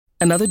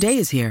Another day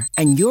is here,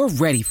 and you're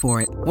ready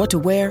for it. What to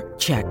wear?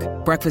 Check.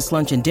 Breakfast,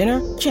 lunch, and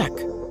dinner? Check.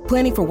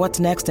 Planning for what's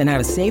next and how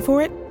to save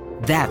for it?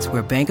 That's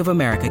where Bank of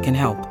America can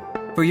help.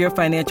 For your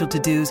financial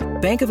to-dos,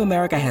 Bank of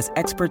America has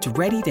experts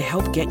ready to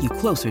help get you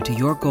closer to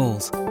your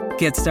goals.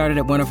 Get started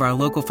at one of our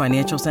local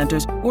financial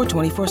centers or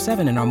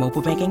 24/7 in our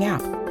mobile banking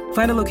app.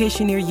 Find a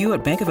location near you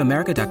at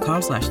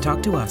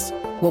bankofamerica.com/talktous.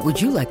 What would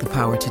you like the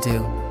power to do?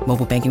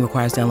 Mobile banking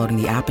requires downloading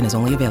the app and is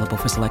only available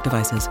for select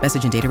devices.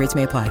 Message and data rates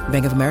may apply.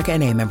 Bank of America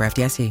N.A., member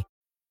FDIC.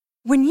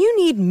 When you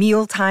need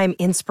mealtime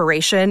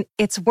inspiration,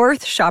 it's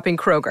worth shopping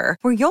Kroger,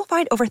 where you'll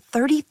find over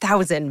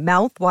 30,000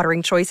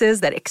 mouth-watering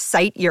choices that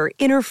excite your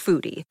inner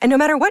foodie. And no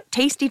matter what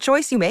tasty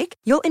choice you make,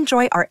 you'll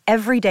enjoy our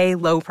everyday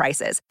low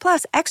prices,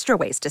 plus extra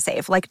ways to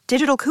save, like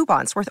digital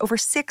coupons worth over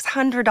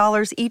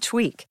 $600 each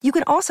week. You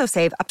can also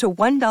save up to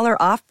 $1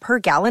 off per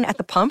gallon at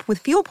the pump with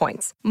fuel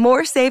points.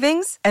 More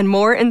savings and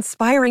more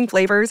inspiring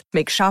flavors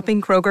make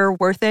shopping Kroger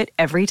worth it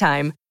every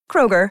time.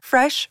 Kroger,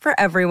 fresh for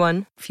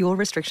everyone. Fuel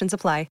restrictions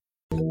apply.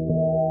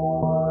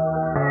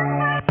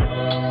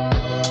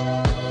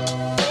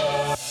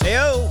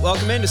 Heyo,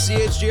 welcome into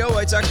CHGO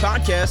White Sox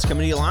Podcast,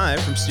 coming to you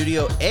live from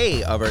Studio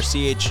A of our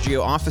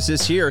CHGO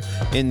offices here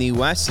in the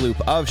West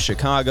Loop of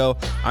Chicago.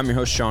 I'm your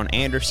host, Sean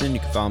Anderson. You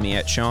can follow me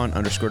at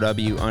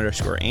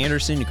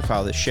Sean_W_Anderson. You can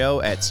follow the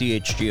show at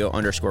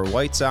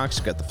CHGO_White Sox.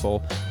 Got the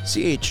full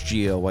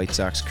CHGO White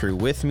Sox crew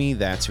with me.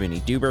 That's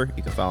Vinny Duber.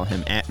 You can follow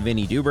him at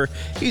Vinny Duber.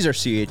 He's our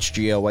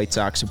CHGO White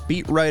Sox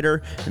beat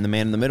writer, and the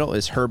man in the middle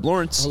is Herb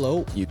Lawrence.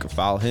 Hello. You can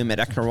follow him at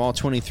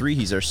Ecknerwall23.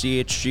 He's our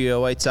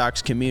CHGO White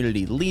Sox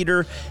community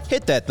leader.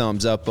 Hit that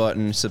thumbs up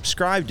button,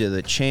 subscribe to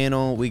the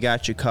channel. We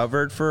got you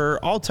covered for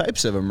all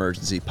types of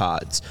emergency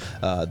pods.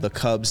 The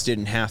Cubs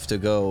didn't have to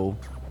go,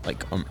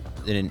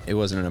 it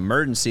wasn't an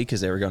emergency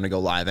because they were going to go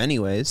live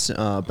anyways.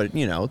 But,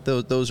 you know,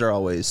 those are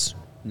always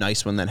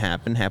nice when that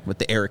happened. Happened with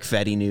the Eric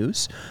Fetty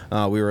news.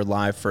 We were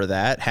live for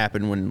that.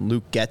 Happened when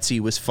Luke Getsy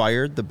was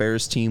fired. The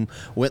Bears team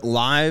went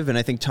live and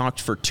I think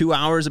talked for 2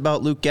 hours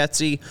about Luke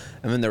Getsy.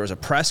 And then there was a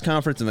press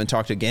conference and then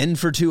talked again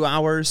for 2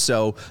 hours.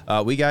 So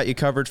we got you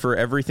covered for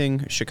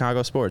everything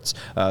Chicago sports.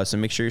 So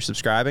make sure you're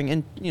subscribing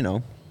and, you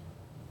know,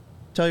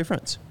 tell your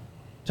friends.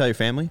 Tell your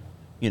family.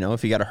 You know,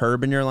 if you got a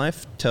Herb in your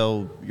life,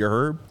 tell your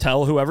Herb.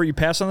 Tell whoever you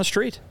pass on the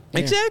street.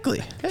 Yeah.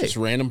 Exactly. Hey. Just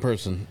random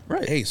person.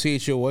 Right. Hey,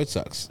 CHGO White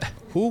Sox.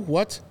 Who?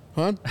 What?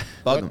 Huh?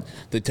 Bug them.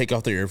 They take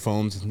off their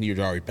earphones and you're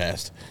already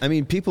passed. I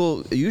mean,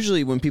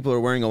 usually when people are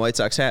wearing a White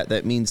Sox hat,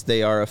 that means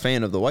they are a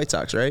fan of the White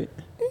Sox, right?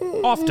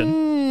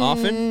 Often.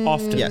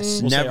 Often?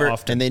 Yes. We'll never.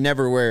 Often. And they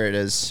never wear it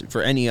as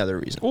for any other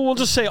reason. Well, we'll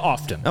just say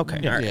often. Okay.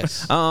 Yeah. All right.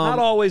 Yes. Not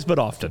always, but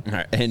often. All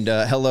right. And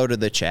hello to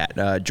the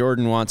chat.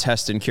 Jordan wants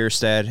Heston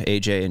Kierstead,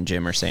 AJ, and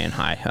Jim are saying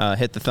hi.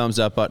 Hit the thumbs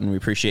up button. We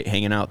appreciate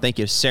hanging out. Thank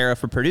you, Sarah,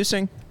 for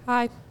producing.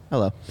 Hi.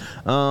 Hello.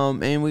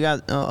 And we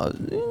got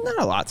not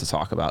a lot to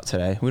talk about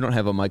today. We don't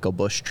have a Michael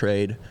Bush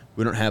trade.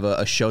 We don't have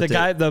a show.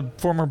 The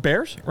former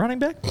Bears running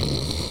back?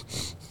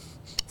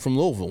 From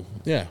Louisville.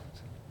 Yeah.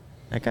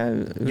 That guy.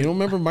 You don't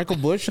remember Michael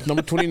Bush,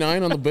 number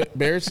 29 on the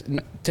Bears?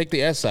 Take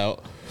the S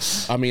out.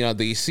 I mean,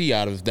 the C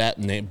out of that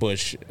name,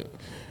 Bush,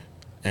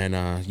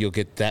 and you'll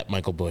get that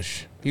Michael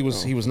Bush. He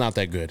was not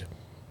that good.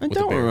 I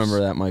don't remember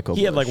that Michael Bush.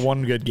 He had like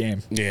one good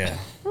game. Yeah.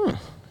 Huh.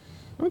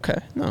 Okay,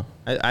 no.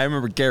 I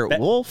remember Garrett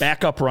Wolf.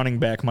 Backup running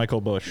back Michael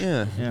Bush.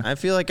 Yeah. I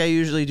feel like I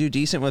usually do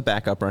decent with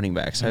backup running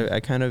backs. I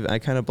kind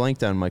of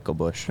blanked on Michael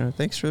Bush.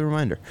 Thanks for the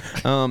reminder.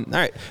 All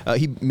right.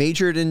 He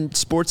majored in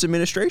sports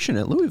administration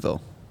at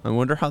Louisville. I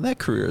wonder how that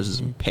career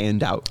has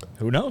panned out.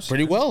 Who knows?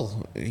 Pretty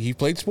well. He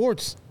played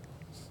sports.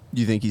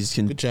 Do you think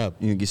good job?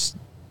 You think he's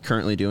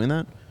currently doing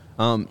that?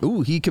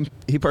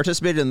 He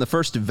participated in the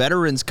first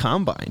Veterans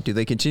Combine. Do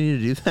they continue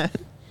to do that?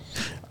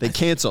 They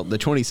canceled the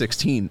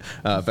 2016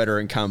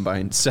 Veteran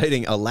Combine,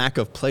 citing a lack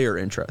of player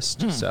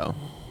interest. So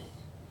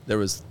there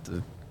was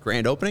the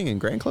grand opening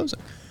and grand closing.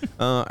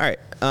 All right.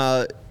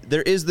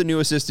 There is the new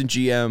assistant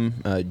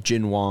GM,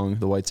 Jin Wong.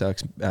 The White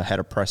Sox had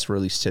a press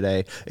release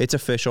today. It's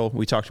official.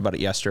 We talked about it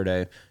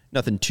yesterday.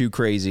 Nothing too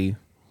crazy.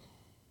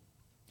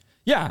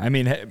 Yeah, I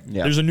mean,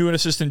 there's a new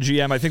assistant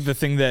GM. I think the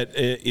thing that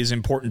is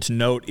important to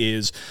note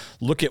is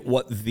look at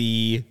what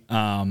the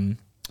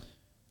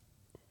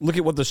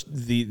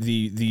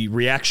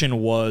reaction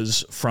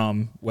was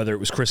from whether it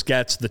was Chris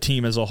Getz, the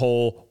team as a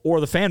whole, or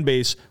the fan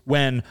base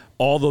when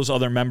all those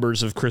other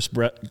members of Chris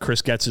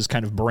Getz's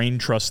kind of brain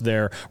trust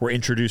there were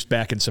introduced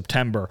back in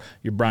September.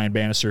 Your Brian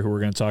Bannister, who we're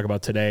going to talk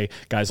about today,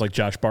 guys like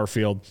Josh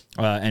Barfield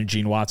and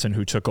Gene Watson,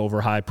 who took over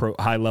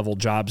high-level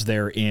jobs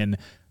there in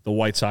the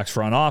White Sox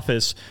front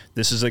office.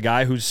 This is a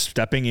guy who's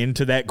stepping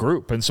into that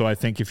group. And so I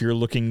think if you're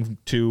looking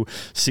to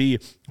see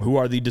who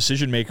are the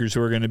decision makers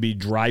who are going to be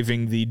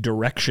driving the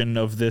direction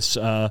of this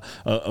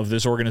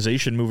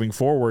organization moving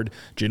forward,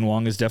 Jin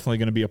Wong is definitely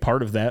going to be a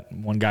part of that.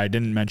 One guy I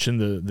didn't mention,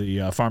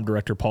 the farm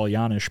director, Paul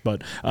Yanish,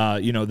 but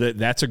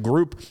that's a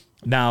group.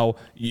 Now,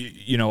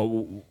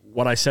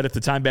 what I said at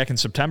the time back in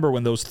September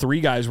when those three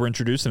guys were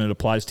introduced, and it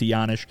applies to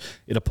Yanish,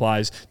 it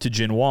applies to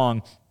Jin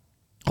Wong,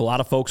 a lot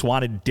of folks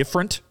wanted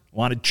different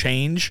wanted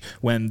change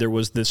when there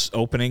was this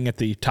opening at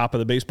the top of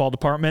the baseball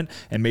department,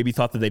 and maybe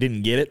thought that they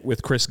didn't get it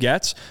with Chris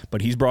Getz,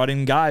 but he's brought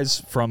in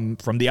guys from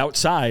the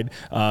outside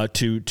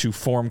to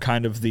form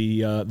kind of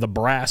the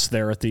brass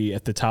there at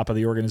the top of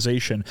the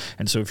organization.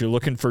 And so if you're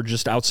looking for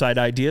just outside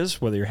ideas,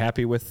 whether you're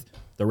happy with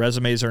the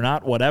resumes or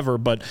not, whatever,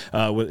 but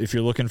if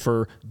you're looking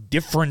for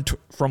different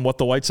from what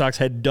the White Sox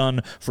had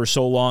done for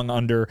so long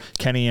under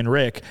Kenny and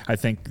Rick, I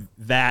think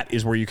that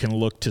is where you can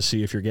look to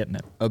see if you're getting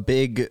it. A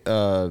big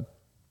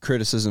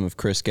criticism of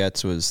Chris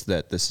Getz was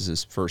that this is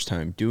his first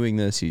time doing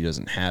this. He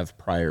doesn't have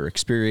prior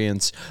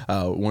experience.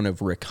 One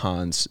of Rick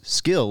Hahn's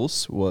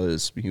skills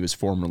was he was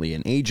formerly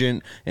an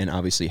agent and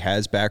obviously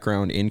has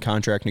background in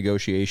contract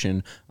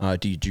negotiation.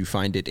 Did you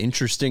find it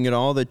interesting at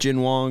all that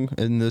Jin Wong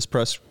in this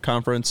press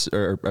conference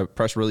or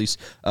press release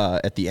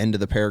at the end of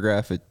the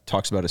paragraph, it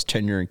talks about his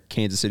tenure in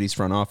Kansas City's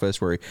front office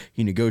where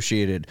he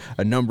negotiated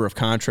a number of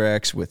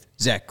contracts with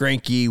Zach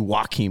Greinke,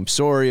 Joakim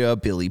Soria,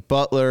 Billy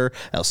Butler,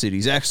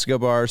 Alcides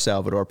Escobar,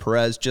 Salvador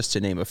Perez, just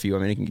to name a few. I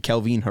mean,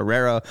 Kelvin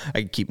Herrera.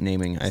 I could keep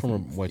naming. Former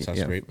White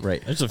Sox great.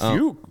 Right. There's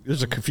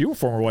a few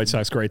former White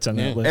Sox greats on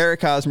that list.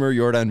 Eric Hosmer,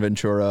 Yordan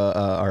Ventura,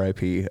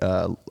 R.I.P.,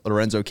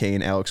 Lorenzo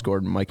Cain, Alex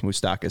Gordon, Mike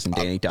Moustakas, and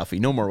Danny Duffy.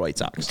 No more White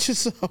Sox.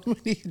 Just so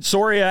many.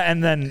 Soria,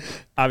 and then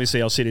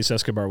obviously Alcides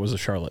Escobar was a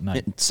Charlotte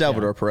Knight. And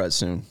Salvador Perez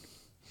soon.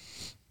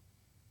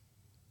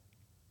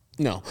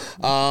 No.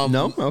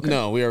 No? Okay.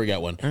 No, we already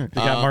got one. You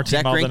got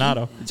Martin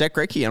Maldonado. Zach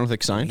Greinke, I don't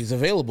think signed. He's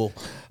available.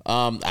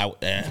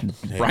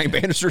 Brian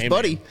Bannister's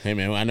buddy. Hey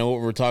man, I know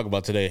what we're talking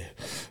about today.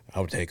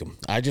 I would take him.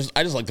 I just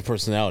like the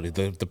personality.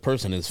 The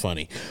person is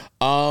funny.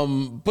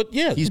 But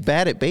yeah, he's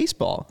bad at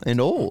baseball and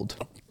old.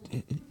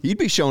 He'd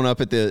be showing up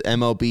at the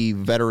MLB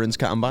Veterans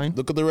Combine.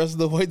 Look at the rest of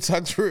the White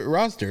Sox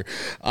roster.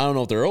 I don't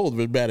know if they're old,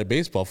 but bad at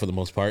baseball for the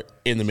most part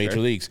in the major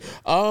leagues.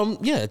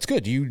 Yeah, it's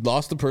good. You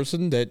lost the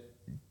person that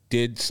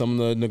did some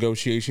of the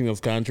negotiation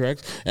of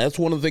contracts. And that's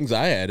one of the things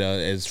I had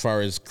as far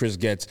as Chris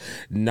Getz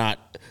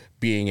not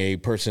being a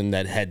person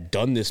that had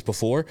done this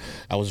before.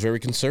 I was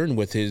very concerned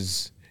with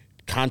his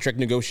contract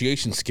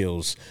negotiation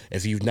skills.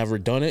 If you've never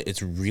done it,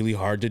 it's really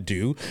hard to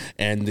do.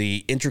 And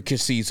the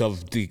intricacies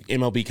of the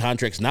MLB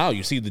contracts now,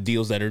 you see the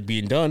deals that are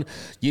being done.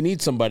 You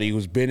need somebody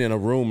who's been in a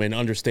room and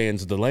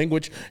understands the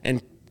language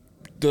and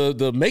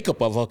the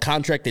makeup of a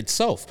contract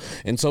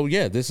itself. And so,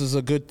 yeah, this is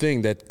a good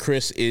thing that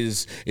Chris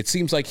is, it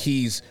seems like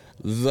he's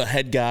the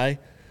head guy,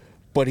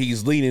 but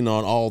he's leaning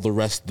on all the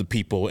rest of the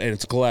people, and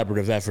it's a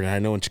collaborative effort. And I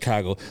know in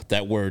Chicago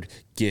that word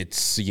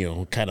gets,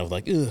 kind of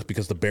like, ugh,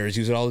 because the Bears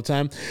use it all the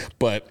time.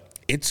 But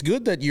it's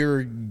good that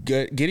you're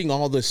getting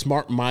all the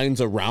smart minds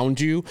around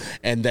you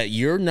and that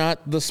you're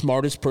not the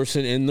smartest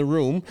person in the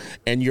room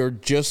and you're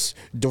just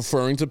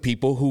deferring to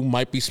people who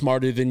might be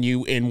smarter than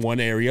you in one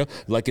area,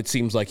 like it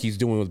seems like he's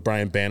doing with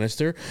Brian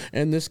Bannister.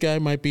 And this guy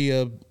might be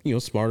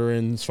smarter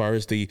in as far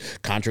as the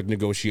contract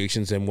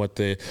negotiations and what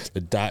the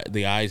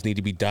I's need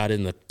to be dotted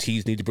and the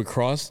T's need to be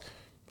crossed.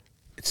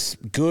 It's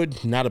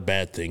good, not a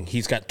bad thing.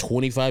 He's got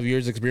 25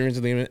 years experience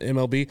in the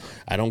MLB.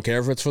 I don't care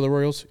if it's for the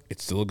Royals.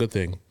 It's still a good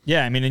thing.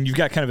 Yeah, I mean, and you've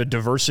got kind of a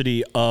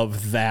diversity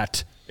of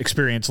that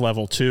experience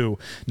level, too.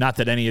 Not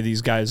that any of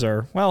these guys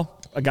are,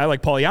 a guy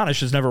like Paul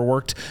Janish has never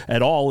worked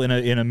at all in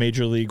a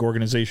major league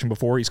organization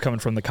before. He's coming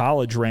from the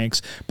college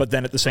ranks. But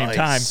then at the same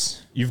time,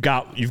 you've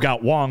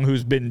got Wong,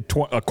 who's been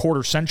a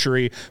quarter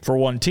century for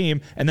one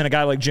team, and then a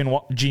guy like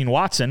Gene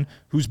Watson,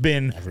 who's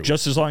been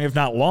just as long, if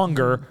not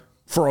longer,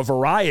 for a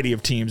variety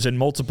of teams and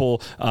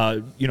multiple,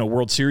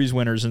 World Series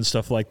winners and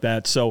stuff like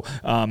that. So,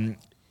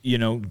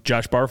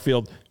 Josh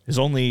Barfield, his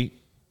only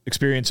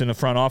experience in the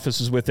front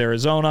office is with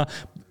Arizona,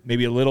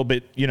 maybe a little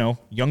bit,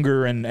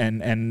 younger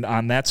and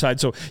on that side.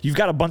 So you've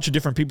got a bunch of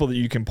different people that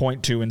you can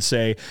point to and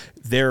say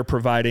they're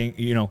providing,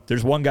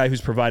 there's one guy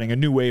who's providing a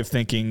new way of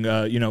thinking,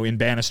 in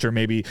Bannister,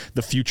 maybe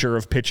the future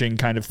of pitching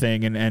kind of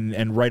thing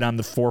and right on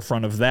the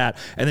forefront of that.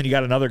 And then you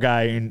got another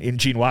guy in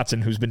Gene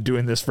Watson who's been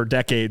doing this for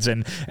decades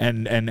and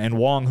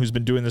Wong who's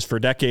been doing this for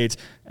decades.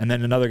 And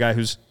then another guy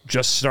who's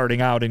just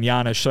starting out in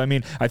Janish. So, I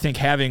mean, I think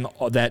having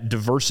that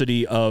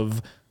diversity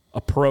of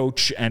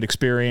approach and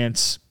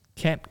experience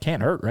can't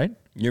hurt, right?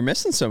 You're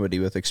missing somebody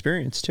with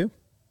experience, too.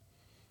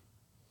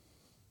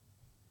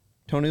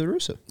 Tony La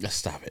Russa.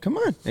 Stop it. Come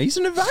on. He's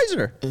an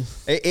advisor.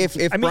 If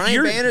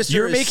Brian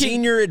Bannister is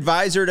senior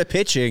advisor to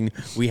pitching,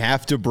 we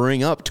have to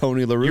bring up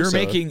Tony La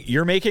Russa.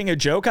 You're making a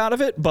joke out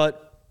of it,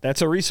 but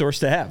that's a resource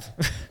to have.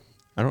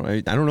 I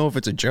don't know if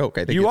it's a joke.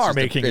 I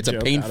think it's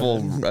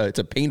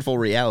a painful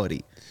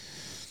reality.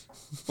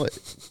 What?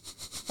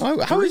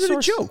 How is it a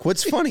joke?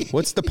 What's funny?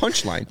 What's the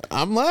punchline?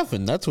 I'm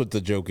laughing. That's what the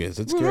joke is.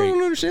 It's great. I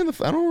don't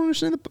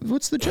understand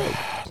what's the joke?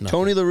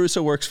 Tony La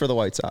Russa works for the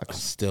White Sox.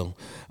 Still.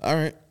 All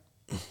right.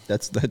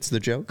 That's the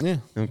joke? Yeah.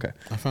 Okay.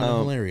 I find it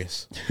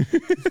hilarious.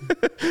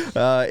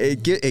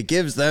 It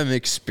gives them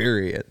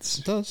experience.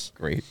 It does.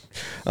 Great.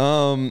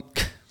 Hopefully,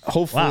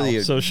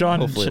 wow. So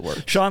hopefully it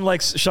works. Sean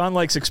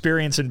likes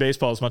experience in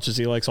baseball as much as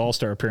he likes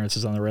all-star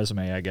appearances on the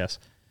resume, I guess.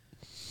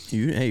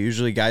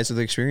 Usually guys with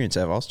experience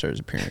have all-stars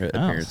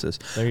appearances.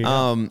 There you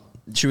go.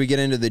 Should we get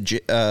into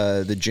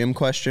the Jim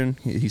question?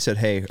 He said,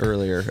 "Hey,"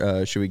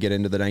 earlier. Should we get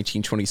into the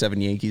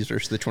 1927 Yankees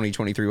versus the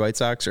 2023 White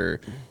Sox, or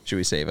should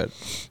we save it?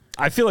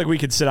 I feel like we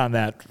could sit on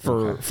that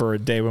for a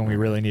day when we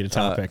really need a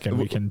topic, and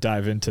we can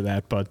dive into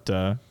that. But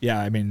yeah,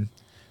 I mean,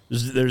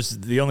 there's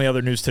the only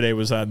other news today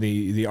was on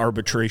the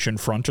arbitration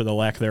front, or the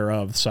lack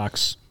thereof.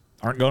 Sox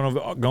aren't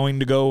going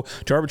to go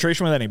to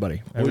arbitration with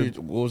anybody. What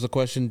was the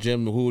question,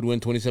 Jim? Who would win,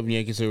 27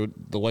 Yankees or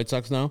the White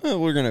Sox now?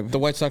 The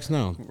White Sox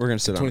now. We're gonna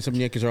sit on 27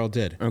 Yankees are all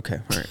dead. Okay,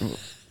 all right.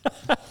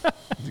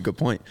 Good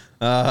point.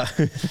 I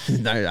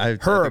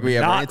Herb, we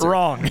have not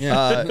wrong.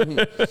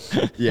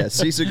 Yeah,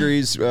 Cease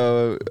agrees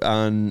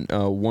on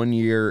 1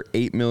 year,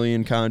 $8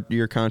 million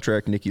year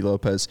contract. Nicky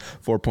Lopez,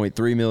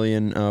 $4.3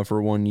 million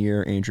for 1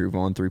 year. Andrew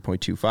Vaughn,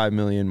 $3.25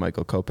 million.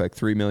 Michael Kopech,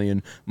 $3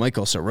 million.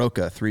 Michael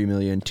Soroka, $3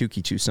 million.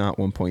 Tukey Toussaint,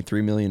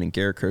 $1.3 million, and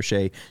Garrett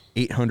Crochet,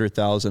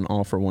 $800,000,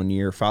 all for 1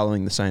 year.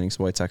 Following the signings,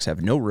 the White Sox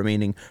have no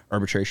remaining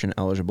arbitration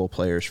eligible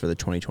players for the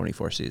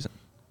 2024 season,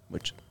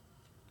 which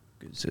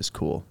is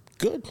cool.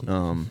 Good.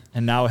 And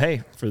now,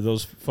 hey, for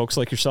those folks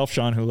like yourself,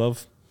 Sean, who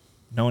love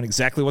knowing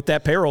exactly what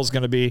that payroll is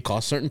going to be,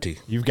 cost certainty.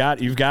 You've got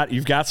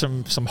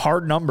some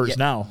hard numbers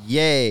now.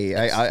 Yay!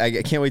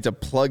 I can't wait to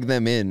plug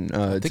them in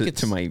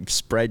to my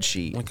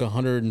spreadsheet. Like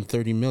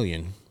 $130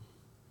 million.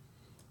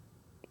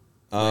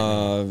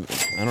 I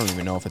don't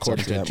even know if it's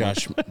according up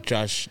to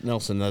Josh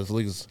Nelson. That's at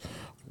least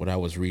what I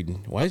was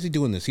reading. Why is he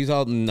doing this? He's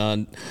out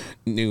in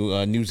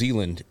New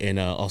Zealand and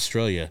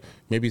Australia.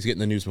 Maybe he's getting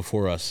the news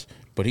before us,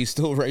 but he's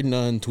still writing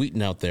and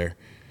tweeting out there.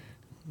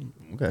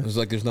 Okay, it's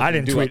like there's nothing.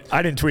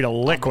 I didn't tweet a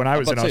lick when I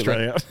was in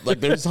Australia. Like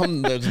there's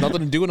nothing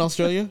to do in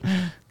Australia,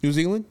 New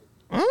Zealand.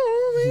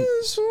 Oh,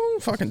 it's a long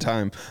fucking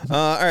time.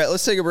 All right,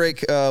 let's take a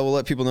break. We'll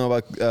let people know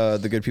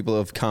about the good people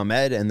of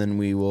ComEd, and then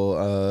we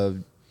will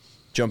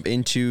jump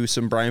into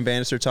some Brian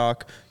Bannister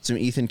talk, some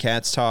Ethan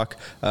Katz talk,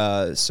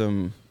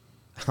 some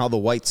how the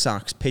White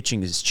Sox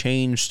pitching has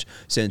changed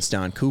since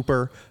Don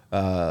Cooper.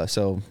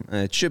 So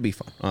it should be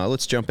fun.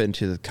 Let's jump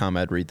into the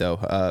ComEd read,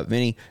 though.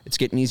 Vinny, it's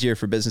getting easier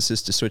for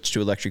businesses to switch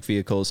to electric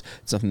vehicles.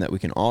 It's something that we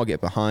can all get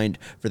behind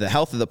for the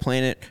health of the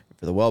planet,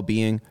 for the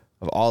well-being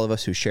of all of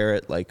us who share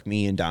it, like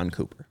me and Don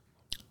Cooper.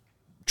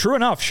 True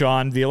enough,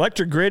 Sean. The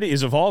electric grid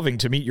is evolving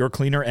to meet your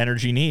cleaner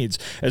energy needs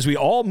as we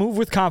all move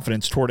with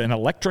confidence toward an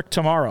electric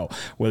tomorrow.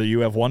 Whether you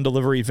have one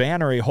delivery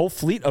van or a whole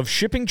fleet of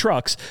shipping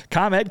trucks,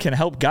 ComEd can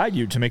help guide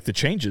you to make the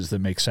changes that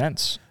make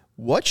sense.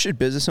 What should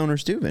business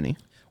owners do, Vinny?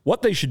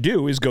 What they should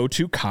do is go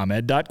to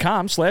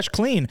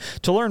ComEd.com/clean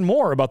to learn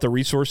more about the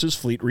resources,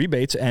 fleet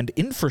rebates, and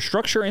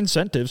infrastructure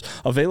incentives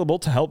available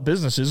to help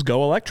businesses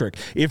go electric.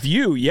 If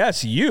you,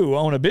 yes, you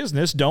own a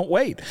business, don't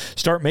wait.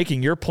 Start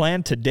making your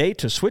plan today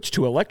to switch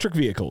to electric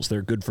vehicles.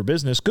 They're good for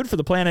business, good for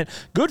the planet,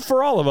 good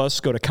for all of us.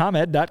 Go to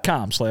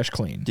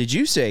ComEd.com/clean. Did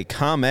you say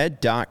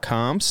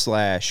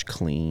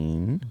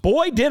ComEd.com/clean?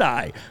 Boy, did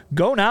I.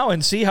 Go now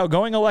and see how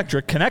going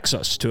electric connects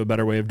us to a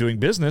better way of doing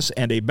business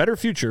and a better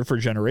future for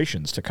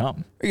generations to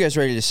come. Are you guys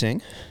ready to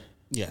sing?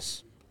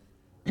 Yes.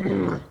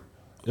 Ugh.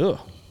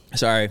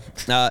 Sorry.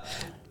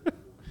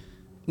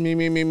 Me.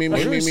 I'm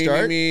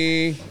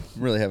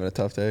really having a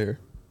tough day here.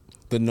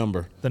 The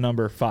number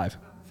 5.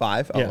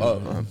 5?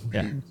 Yeah.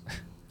 Yeah.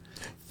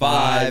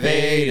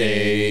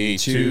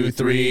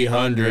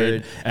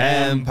 588-2300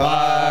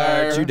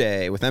 Empire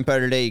Today. With Empire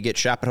Today, you get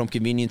shop at home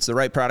convenience, the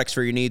right products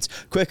for your needs,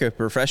 quicker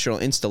professional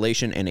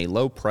installation, and a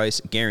low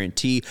price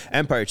guarantee.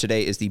 Empire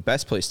Today is the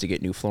best place to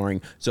get new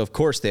flooring. So, of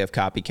course, they have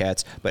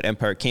copycats, but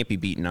Empire can't be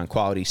beaten on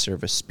quality,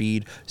 service,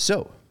 speed.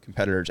 So,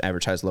 competitors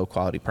advertise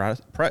low-quality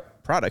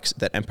products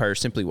that Empire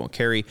simply won't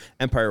carry.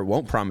 Empire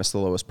won't promise the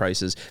lowest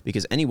prices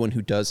because anyone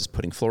who does is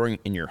putting flooring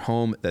in your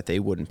home that they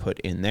wouldn't put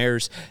in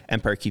theirs.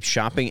 Empire keeps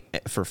shopping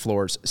for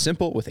floors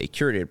simple with a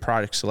curated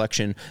product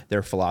selection.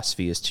 Their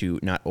philosophy is to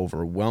not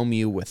overwhelm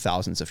you with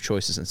thousands of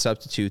choices and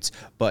substitutes,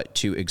 but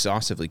to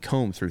exhaustively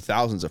comb through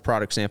thousands of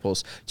product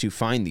samples to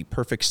find the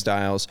perfect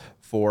styles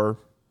for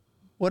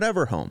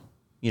whatever home.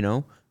 You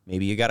know,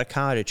 maybe you got a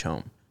cottage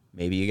home.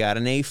 Maybe you got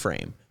an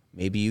A-frame.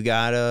 Maybe you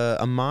got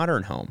a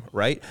modern home,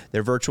 right?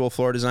 Their virtual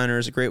floor designer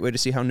is a great way to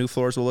see how new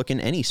floors will look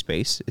in any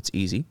space. It's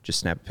easy. Just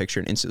snap a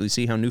picture and instantly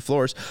see how new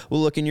floors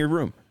will look in your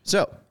room.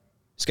 So,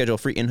 schedule a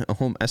free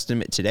in-home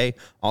estimate today.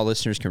 All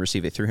listeners can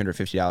receive a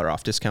 $350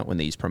 off discount when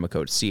they use promo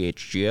code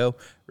CHGO.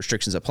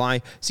 Restrictions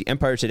apply. See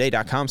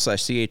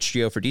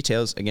EmpireToday.com/CHGO for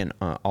details. Again,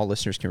 all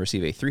listeners can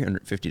receive a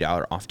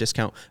 $350 off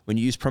discount when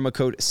you use promo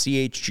code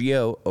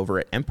CHGO over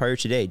at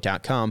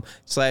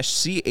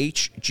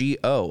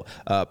EmpireToday.com/CHGO.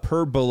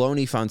 Per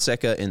Baloney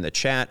Fonseca in the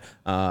chat,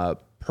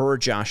 per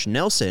Josh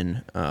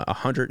Nelson,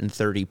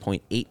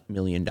 $130.8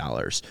 million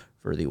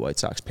for the White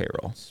Sox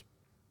payroll.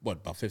 What,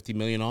 about $50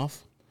 million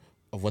off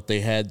of what they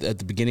had at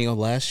the beginning of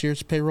last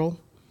year's payroll?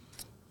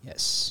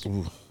 Yes.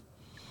 Ooh.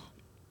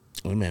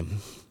 Oh, man.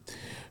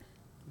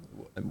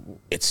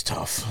 It's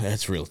tough.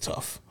 That's real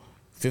tough.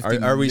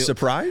 Are we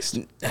surprised?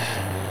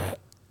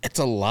 It's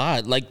a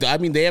lot. Like, I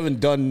mean, they haven't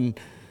done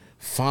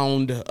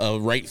found a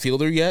right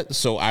fielder yet,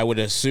 so I would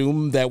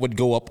assume that would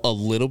go up a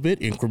little bit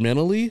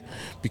incrementally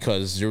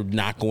because you're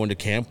not going to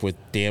camp with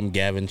damn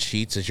Gavin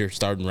Sheets as your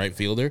starting right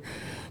fielder.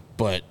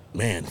 But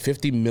man,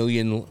 $50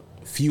 million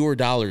fewer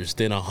dollars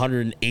than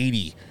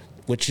 180,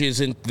 which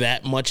isn't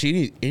that much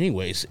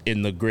anyways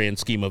in the grand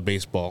scheme of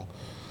baseball.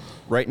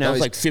 Right now, that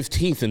was like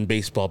 15th in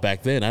baseball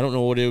back then. I don't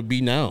know what it would be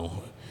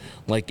now.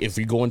 Like if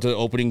you go into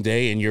opening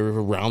day and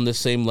you're around the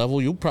same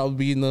level, you'll probably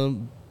be in the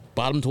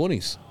bottom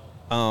 20s.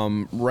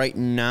 Right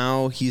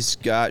now, he's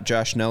got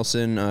Josh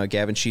Nelson,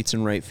 Gavin Sheets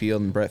in right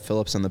field, and Brett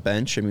Phillips on the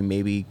bench. I mean,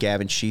 maybe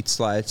Gavin Sheets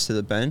slides to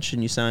the bench,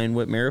 and you sign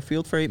Whit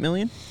Merrifield for $8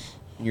 million.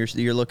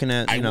 You're looking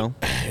at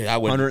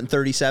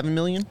 $137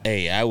 million.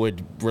 Hey, I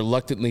would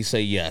reluctantly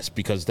say yes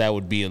because that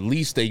would be at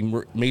least a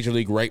major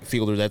league right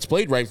fielder that's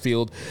played right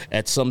field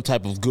at some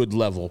type of good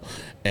level,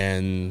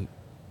 and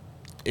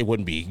it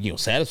wouldn't be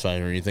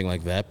satisfying or anything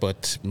like that.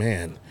 But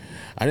man,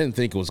 I didn't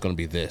think it was going to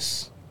be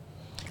this.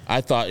 I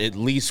thought at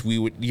least we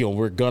would,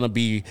 we're going to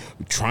be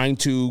trying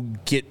to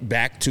get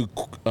back to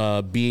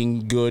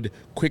being good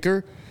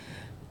quicker,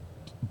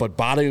 but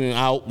bottoming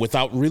out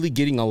without really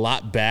getting a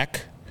lot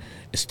back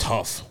is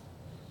tough.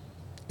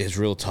 It's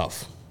real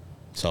tough.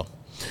 So,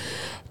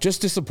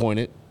 just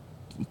disappointed,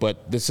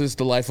 but this is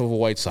the life of a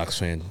White Sox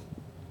fan.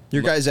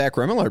 Your guy, Zach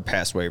Remillard,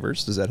 passed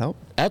waivers. Does that help?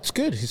 That's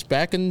good. He's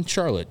back in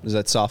Charlotte. Does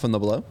that soften the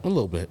blow? A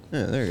little bit.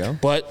 Yeah, there you go.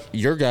 But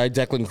your guy,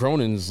 Declan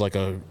Cronin, is like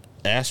a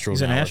Astro.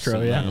 He's an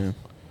Astro, yeah.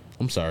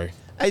 I'm sorry.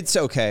 It's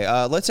okay.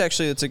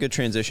 It's a good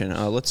transition.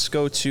 Let's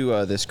go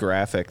to this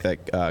graphic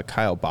that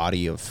Kyle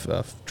Boddy of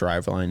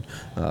Driveline,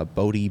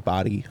 Bodie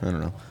Body, I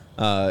don't know,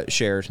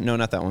 shared. No,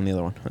 not that one, the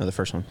other one, the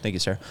first one. Thank you,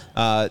 Sarah.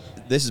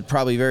 This is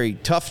probably very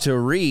tough to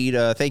read.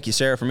 Thank you,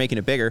 Sarah, for making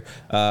it bigger.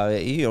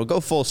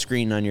 Go full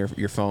screen on your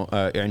phone,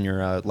 on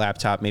your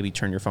laptop, maybe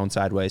turn your phone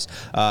sideways.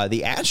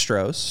 The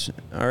Astros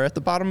are at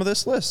the bottom of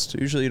this list.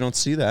 Usually you don't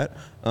see that.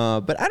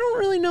 But I don't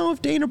really know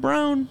if Dana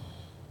Brown,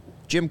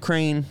 Jim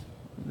Crane,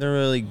 they're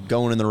really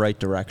going in the right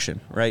direction,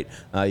 right?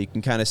 You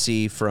can kind of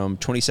see from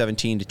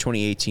 2017 to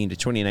 2018 to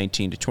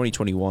 2019 to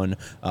 2021,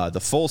 the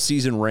full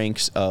season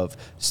ranks of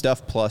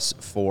Stuff Plus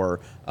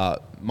for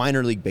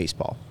minor league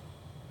baseball.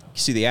 You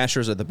see the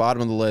Astros at the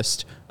bottom of the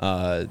list.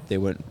 They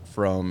went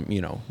from,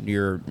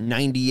 near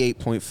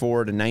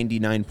 98.4 to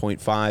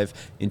 99.5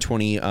 in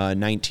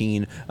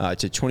 2019 to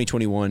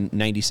 2021,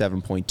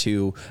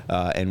 97.2.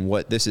 And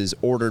what this is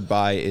ordered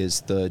by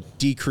is the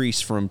decrease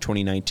from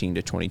 2019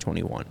 to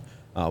 2021.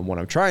 What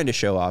I'm trying to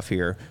show off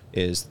here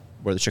is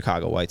where the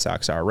Chicago White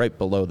Sox are, right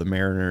below the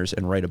Mariners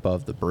and right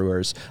above the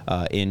Brewers.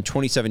 In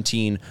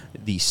 2017,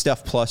 the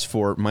Stuff Plus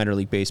for minor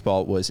league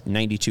baseball was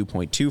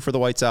 92.2 for the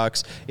White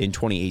Sox. In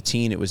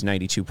 2018, it was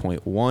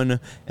 92.1.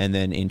 And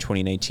then in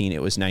 2019,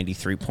 it was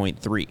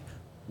 93.3.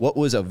 What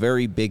was a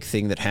very big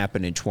thing that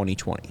happened in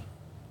 2020?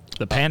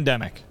 The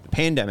pandemic.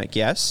 Pandemic,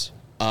 yes.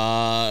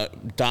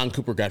 Don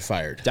Cooper got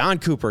fired. So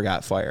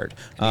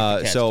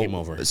came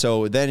over.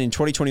 So then in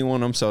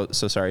 2021, I'm so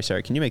sorry,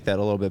 Sarah. Can you make that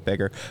a little bit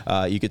bigger?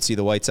 You could see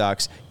the White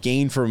Sox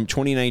gain from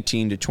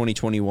 2019 to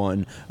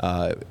 2021,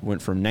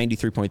 went from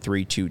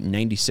 93.3 to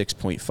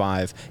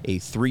 96.5, a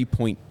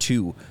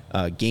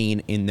 3.2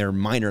 gain in their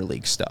minor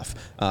league stuff.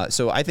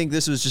 So I think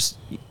this was just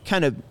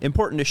kind of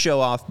important to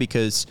show off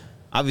because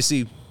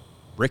obviously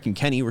Rick and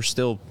Kenny were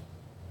still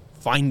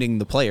finding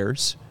the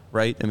players,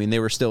 right? I mean, they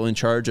were still in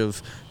charge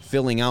of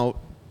filling out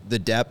the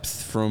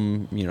depth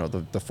from,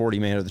 the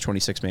 40-man or the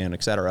 26-man,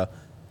 et cetera.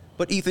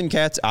 But Ethan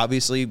Katz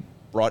obviously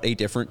brought a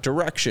different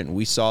direction.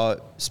 We saw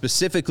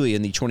specifically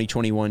in the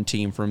 2021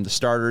 team from the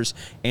starters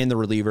and the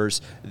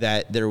relievers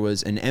that there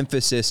was an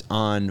emphasis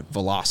on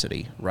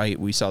velocity, right?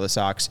 We saw the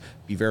Sox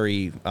be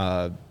very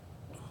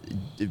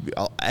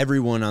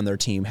everyone on their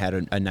team had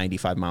a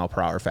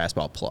 95-mile-per-hour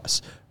fastball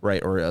plus,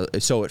 right? Or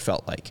so it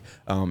felt like.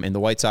 And the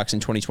White Sox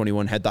in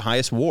 2021 had the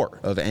highest WAR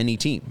of any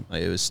team.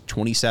 It was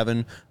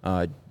 27,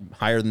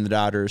 higher than the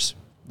Dodgers,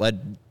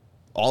 led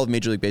all of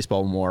Major League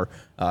Baseball in WAR,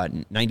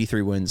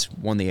 93 wins,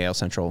 won the AL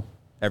Central.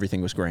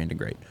 Everything was grand and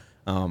great.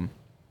 And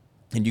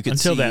you could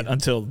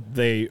until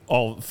they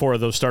all four of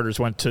those starters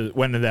went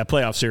into that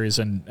playoff series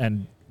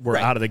and were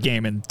out of the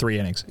game in 3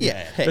 innings.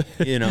 Yeah, hey,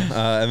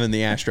 and then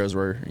the Astros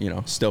were,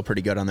 still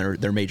pretty good on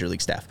their major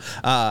league staff.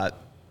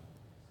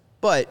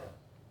 But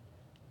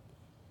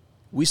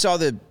we saw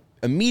the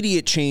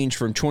immediate change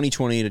from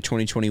 2020 to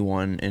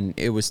 2021, and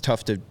it was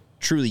tough to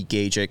truly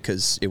gauge it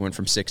because it went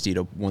from 60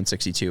 to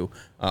 162,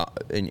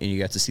 and you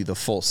got to see the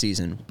full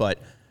season. But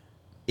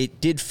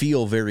it did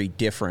feel very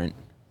different,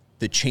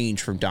 the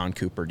change from Don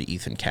Cooper to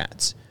Ethan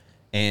Katz.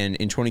 And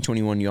in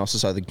 2021, you also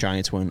saw the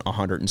Giants win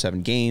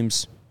 107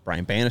 games.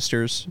 Brian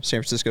Bannister's San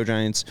Francisco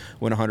Giants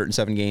win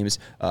 107 games,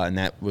 and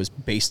that was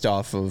based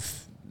off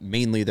of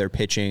mainly their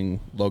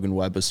pitching. Logan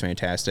Webb was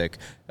fantastic.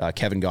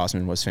 Kevin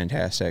Gausman was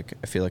fantastic.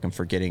 I feel like I'm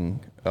forgetting.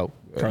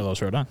 Carlos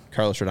Rodon.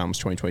 Carlos Rodon was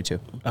 2022.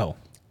 Oh.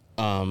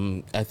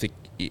 I think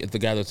the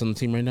guy that's on the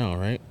team right now,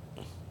 right?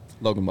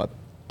 Logan Webb.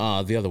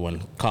 The other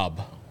one,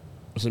 Cobb.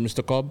 Was it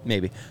Mr. Cobb?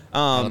 Maybe.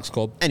 Alex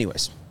Cobb.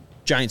 Anyways,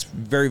 Giants,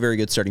 very, very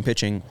good starting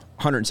pitching,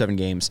 107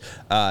 games.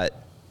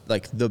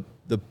 Like the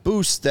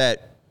boost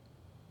that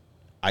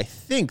I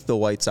think the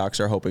White Sox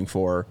are hoping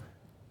for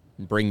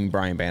bringing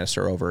Brian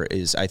Bannister over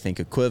is, I think,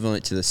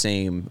 equivalent to the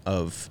same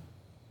of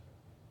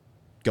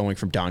going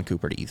from Don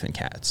Cooper to Ethan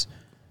Katz.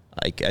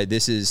 Like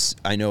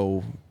I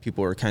know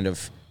people are kind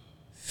of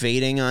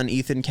fading on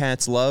Ethan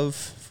Katz's love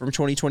from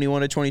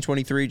 2021 to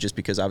 2023 just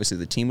because obviously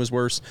the team was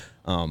worse.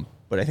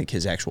 But I think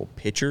his actual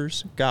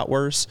pitchers got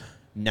worse.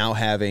 Now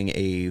having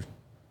a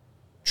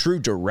true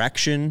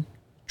direction,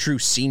 true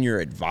senior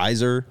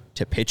advisor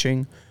to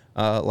pitching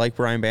like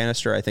Brian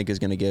Bannister, I think is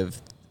going to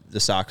give the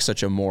Sox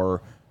such a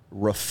more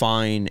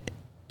refined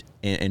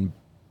and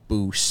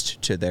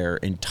boost to their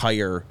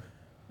entire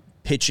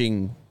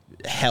pitching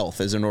health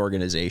as an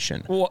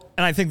organization. Well,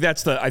 and I think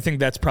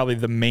that's probably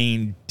the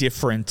main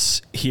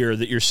difference here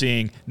that you're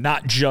seeing,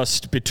 not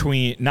just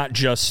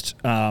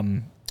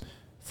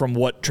from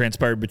what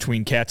transpired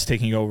between Katz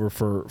taking over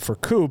for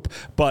Coop,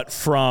 but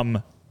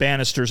from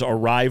Bannister's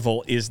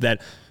arrival, is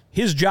that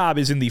his job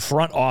is in the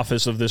front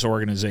office of this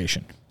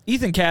organization.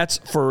 Ethan Katz,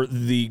 for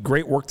the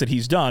great work that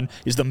he's done,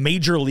 is the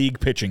major league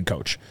pitching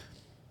coach.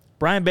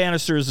 Brian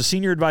Bannister is the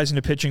senior advising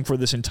to pitching for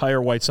this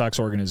entire White Sox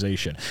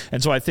organization.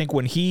 And so I think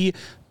when he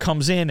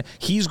comes in,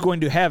 he's going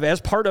to have, as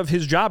part of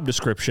his job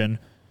description,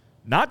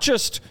 not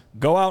just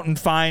go out and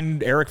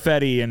find Eric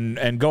Fetty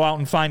and go out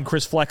and find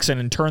Chris Flexen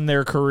and turn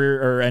their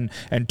career and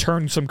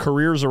turn some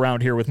careers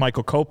around here with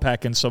Michael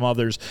Kopech and some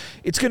others.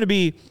 It's going to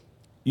be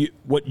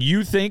what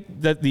you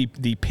think that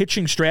the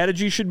pitching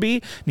strategy should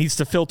be needs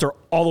to filter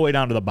all the way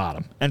down to the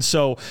bottom. And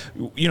so,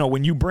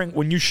 when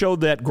you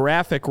showed that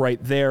graphic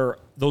right there,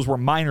 those were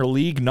minor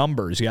league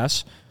numbers,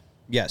 yes?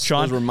 Yes,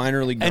 Sean? Those were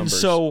minor league numbers.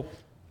 And so,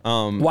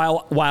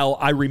 while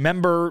I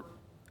remember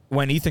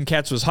when Ethan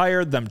Katz was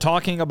hired, them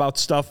talking about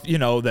stuff,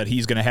 that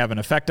he's going to have an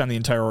effect on the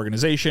entire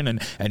organization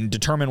and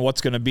determine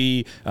what's going to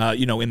be,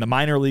 in the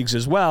minor leagues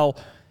as well.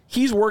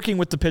 He's working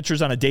with the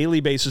pitchers on a daily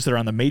basis that are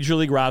on the Major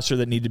League roster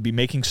that need to be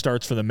making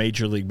starts for the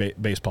Major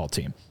League Baseball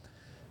team.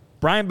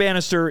 Brian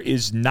Bannister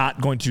is not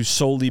going to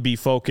solely be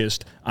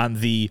focused on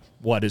the,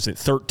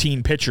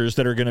 13 pitchers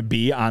that are going to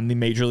be on the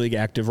Major League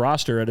active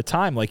roster at a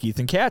time like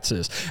Ethan Katz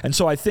is. And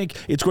so I think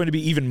it's going to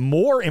be even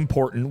more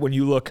important when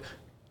you look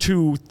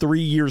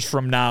 2-3 years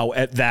from now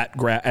at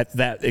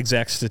that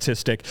exact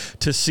statistic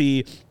to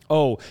see,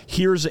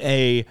 here's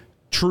a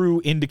true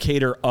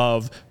indicator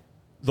of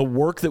the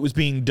work that was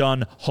being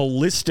done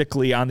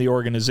holistically on the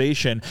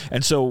organization.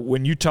 And so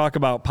when you talk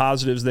about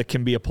positives that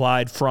can be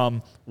applied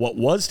from what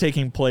was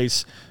taking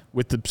place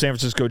with the San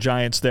Francisco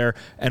Giants there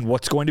and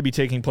what's going to be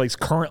taking place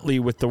currently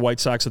with the White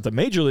Sox at the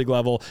Major League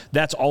level,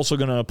 that's also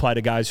going to apply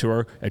to guys who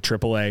are at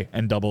AAA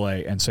and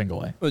AA and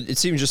single A. It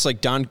seems just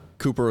like Don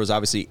Cooper was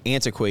obviously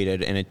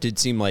antiquated, and it did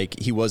seem like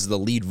he was the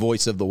lead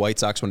voice of the White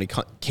Sox when it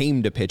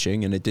came to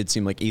pitching, and it did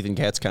seem like Ethan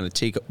Katz kind of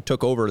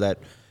took over that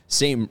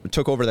same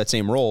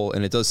role,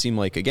 and it does seem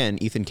like, again,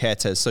 Ethan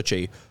Katz has such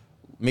a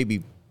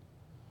maybe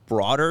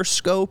broader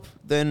scope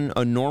than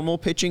a normal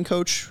pitching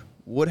coach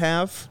would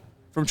have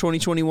from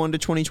 2021 to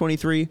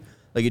 2023.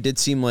 Like, it did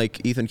seem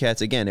like Ethan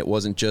Katz, again, it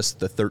wasn't just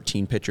the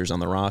 13 pitchers on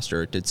the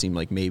roster. It did seem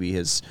like maybe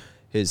his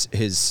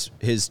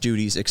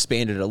duties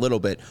expanded a little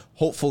bit.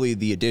 Hopefully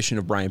the addition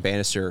of Brian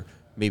Bannister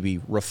maybe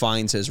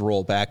refines his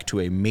role back to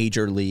a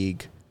major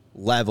league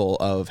level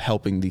of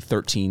helping the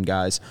 13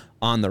 guys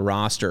on the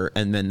roster,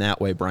 and then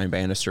that way Brian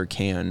Bannister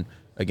can,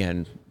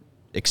 again,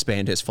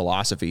 expand his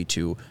philosophy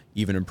to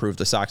even improve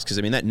the Sox. Because,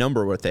 that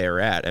number what they are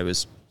at, it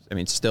was,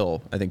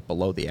 still, I think,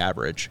 below the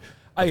average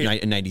of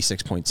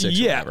 96.6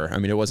 yeah. or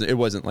whatever. It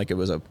wasn't like it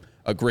was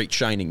a great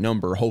shining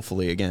number.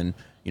 Hopefully, again,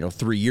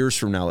 3 years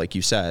from now, like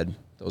you said,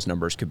 those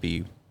numbers could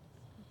be,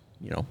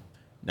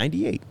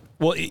 98.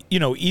 Well,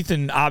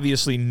 Ethan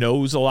obviously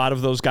knows a lot of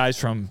those guys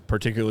from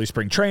particularly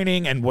spring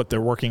training and what they're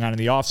working on in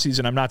the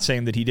offseason. I'm not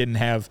saying that he didn't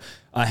have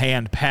a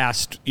hand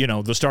past,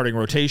 the starting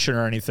rotation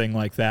or anything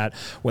like that.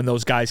 When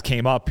those guys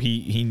came up,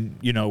 he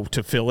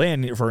to fill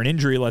in for an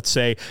injury, let's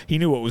say, he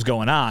knew what was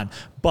going on.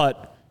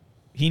 But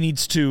he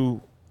needs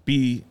to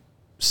be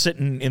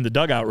sitting in the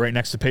dugout right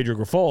next to Pedro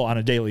Grifol on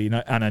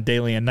a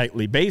daily and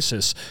nightly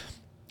basis.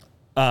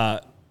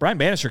 Brian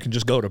Bannister can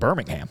just go to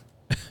Birmingham.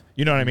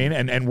 You know what I mean?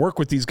 And work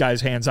with these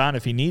guys hands-on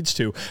if he needs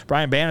to.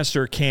 Brian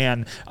Bannister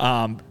can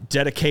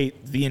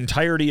dedicate the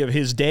entirety of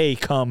his day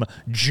come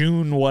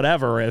June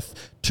whatever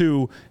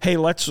to, hey,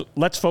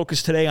 let's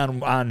focus today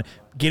on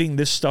getting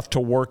this stuff to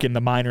work in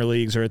the minor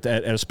leagues or at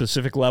a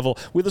specific level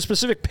with a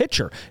specific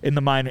pitcher in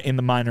the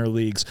minor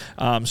leagues.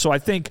 So I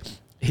think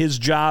his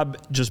job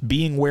just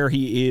being where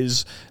he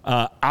is,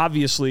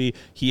 obviously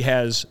he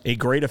has a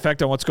great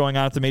effect on what's going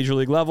on at the major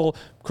league level.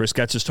 Chris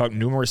Getz has talked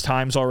numerous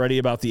times already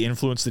about the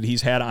influence that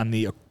he's had on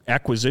the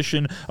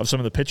acquisition of some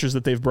of the pitchers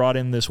that they've brought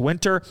in this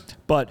winter,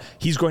 but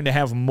he's going to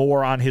have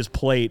more on his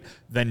plate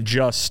than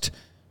just,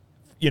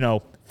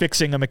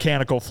 fixing a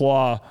mechanical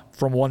flaw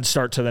from one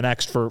start to the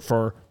next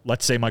for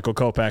let's say Michael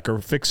Kopech, or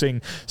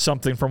fixing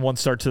something from one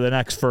start to the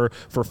next for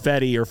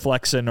Fetty or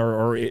Flexen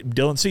or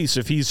Dylan Cease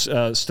if he's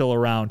still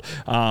around.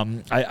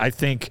 I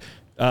think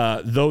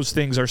those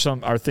things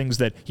are things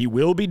that he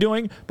will be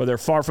doing, but they're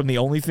far from the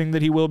only thing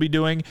that he will be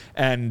doing.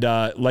 And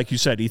like you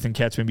said, Ethan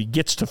Katz maybe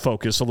gets to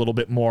focus a little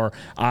bit more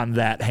on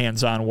that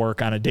hands-on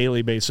work on a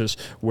daily basis,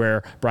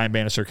 where Brian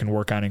Bannister can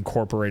work on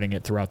incorporating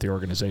it throughout the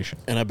organization.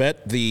 And I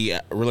bet the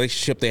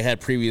relationship they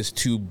had previous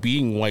to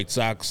being White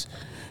Sox,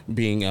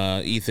 being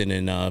Ethan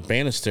and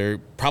Bannister,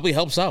 probably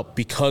helps out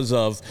because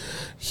of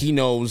he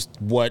knows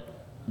what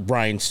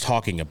Brian's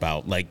talking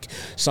about. Like,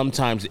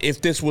 sometimes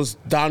if this was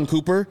Don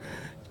Cooper,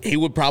 he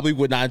would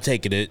not have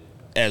taken it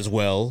as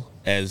well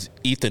as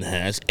Ethan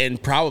has, and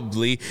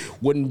probably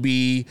wouldn't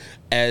be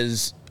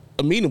as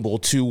amenable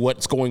to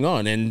what's going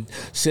on. And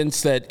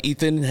since that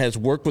Ethan has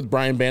worked with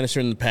Brian Bannister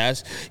in the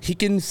past, he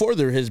can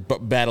further his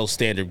battle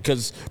standard,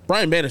 because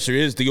Brian Bannister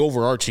is the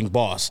overarching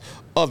boss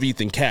of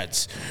Ethan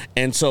Katz.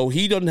 And so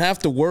he doesn't have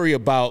to worry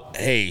about,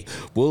 hey,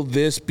 will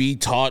this be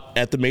taught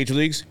at the major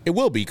leagues? It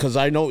will be, because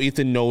I know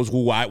Ethan knows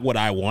what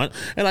I want.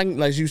 And I,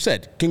 as you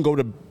said, can go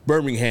to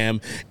Birmingham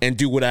and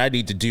do what I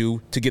need to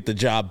do to get the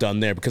job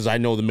done there, because I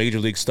know the major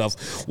league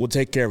stuff will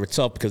take care of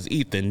itself, because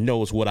Ethan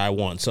knows what I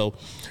want. So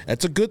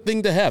that's a good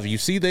thing to have. You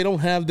see, they don't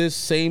have this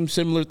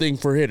similar thing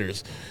for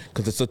hitters,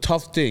 because it's a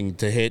tough thing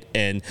to hit,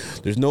 and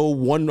there's no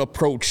one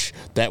approach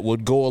that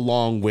would go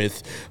along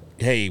with,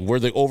 hey, we're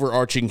the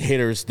overarching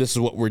hitters, this is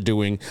what we're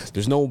doing.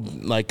 There's no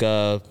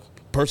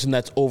person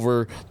that's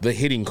over the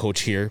hitting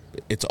coach here.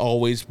 It's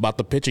always about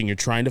the pitching. You're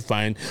trying to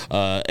find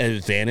an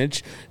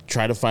advantage,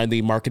 try to find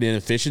the market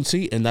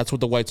inefficiency, and that's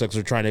what the White Sox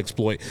are trying to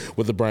exploit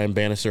with the Brian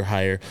Bannister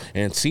hire.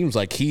 And it seems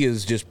like he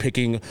is just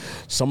picking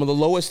some of the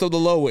lowest of the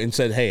low and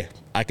said, hey,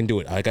 I can do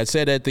it. Like I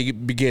said at the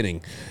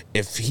beginning,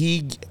 if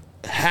he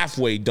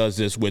halfway does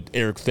this with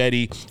Eric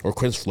Fetty or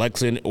Chris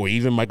Flexen or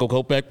even Michael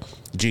Kopech,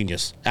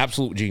 genius,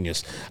 absolute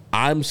genius.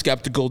 I'm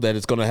skeptical that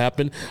it's going to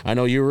happen. I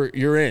know you're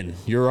in.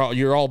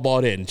 You're all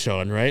bought in,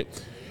 Sean, right?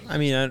 I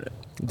mean,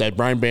 that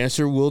Brian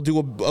Bannister will do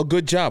a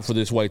good job for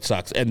this White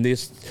Sox, and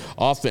this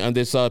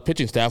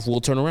pitching staff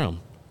will turn around.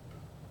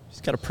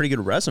 He's got a pretty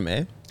good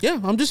resume. Yeah,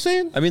 I'm just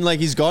saying. I mean, like,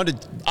 he's gone to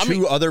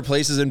two other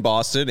places in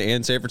Boston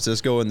and San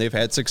Francisco, and they've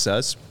had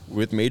success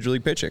with major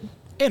league pitching.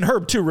 And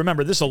Herb too.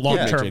 Remember, this is a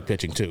long-term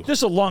pitching too. This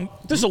is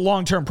a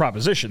long-term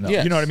proposition, though.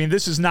 Yes. You know what I mean?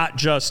 This is not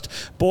just,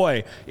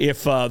 boy,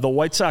 if the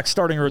White Sox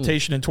starting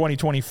rotation in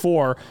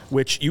 2024,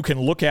 which you can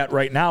look at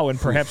right now and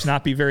perhaps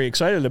not be very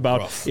excited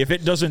about, if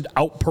it doesn't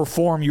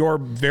outperform your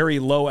very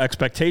low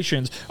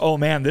expectations, oh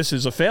man, this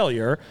is a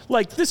failure.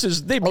 Like, this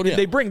is they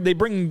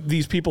bring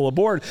these people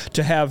aboard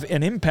to have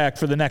an impact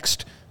for the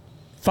next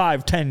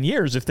 5-10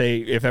 years if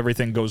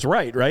everything goes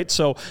right.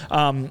 So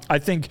I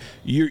think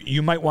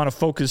you might want to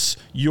focus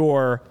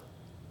your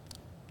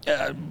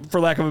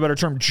for lack of a better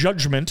term,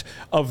 judgment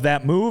of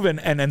that move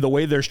and the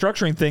way they're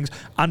structuring things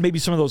on maybe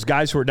some of those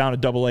guys who are down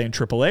at AA and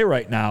AAA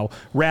right now,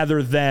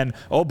 rather than,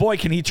 oh boy,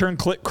 can he turn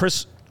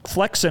Chris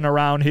Flexen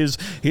around? His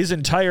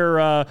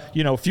entire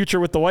future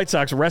with the White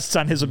Sox rests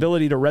on his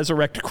ability to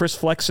resurrect Chris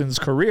Flexen's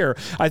career.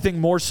 I think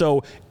more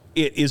so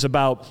it is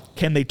about,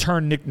 can they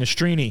turn Nick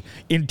Nastrini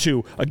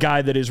into a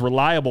guy that is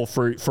reliable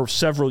for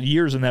several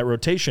years in that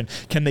rotation?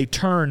 Can they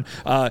turn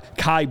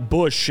Kai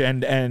Bush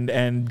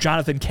and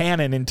Jonathan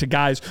Cannon into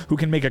guys who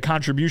can make a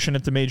contribution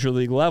at the major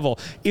league level?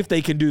 If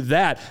they can do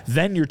that,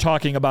 then you're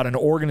talking about an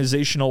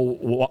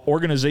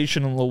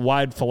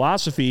organizational-wide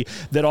philosophy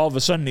that all of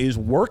a sudden is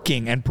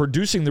working and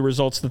producing the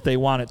results that they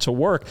want it to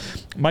work.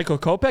 Michael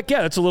Kopech,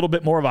 yeah, it's a little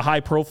bit more of a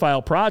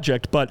high-profile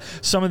project, but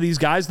some of these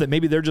guys that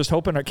maybe they're just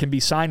hoping can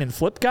be sign and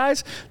flip guys,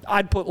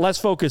 I'd put less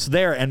focus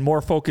there and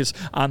more focus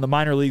on the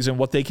minor leagues and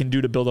what they can do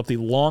to build up the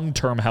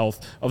long-term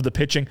health of the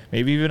pitching,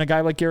 maybe even a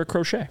guy like Garrett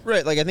Crochet.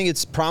 Right, like I think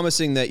it's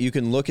promising that you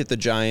can look at the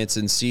Giants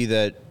and see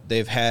that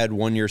they've had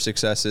one-year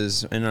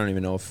successes, and I don't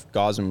even know if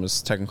Gausman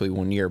was technically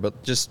 1 year,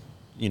 but just,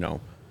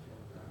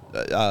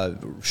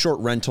 short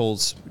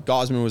rentals.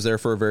 Gausman was there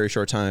for a very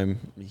short time.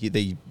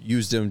 They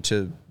used him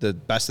to the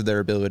best of their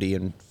ability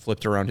and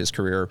flipped around his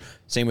career.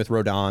 Same with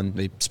Rodon.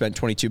 They spent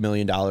 $22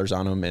 million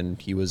on him,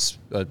 and he was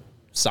a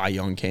Cy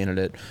Young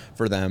candidate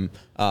for them.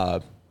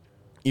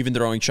 Even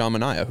throwing Sean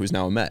Manaea, who's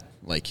now a Met.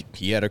 Like,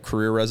 he had a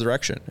career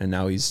resurrection, and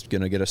now he's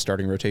going to get a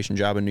starting rotation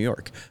job in New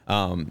York.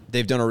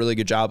 They've done a really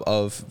good job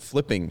of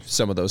flipping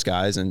some of those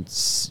guys, and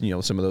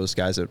some of those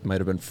guys that might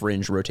have been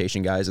fringe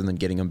rotation guys, and then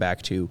getting them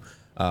back to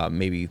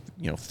maybe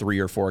 3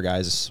 or 4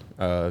 guys,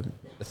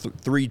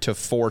 3 to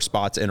 4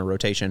 spots in a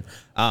rotation.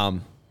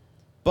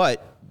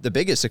 But the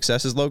biggest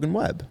success is Logan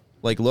Webb.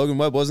 Like, Logan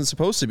Webb wasn't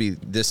supposed to be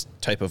this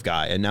type of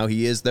guy, and now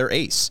he is their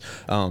ace.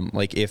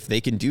 Like, if they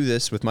can do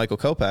this with Michael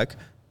Kopech,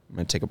 I'm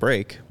going to take a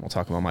break. We'll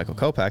talk about Michael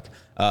Kopech.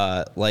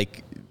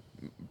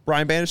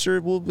 Brian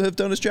Bannister will have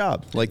done his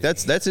job. Like,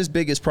 that's his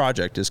biggest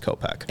project is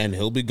Kopech. And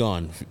he'll be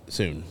gone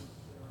soon.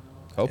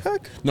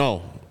 Kopech?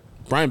 No.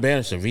 Brian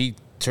Bannister, if he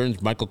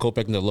turns Michael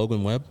Kopech into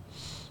Logan Webb,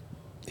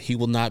 he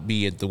will not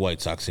be at the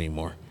White Sox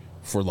anymore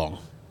for long.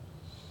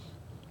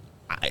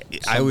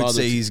 I would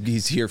say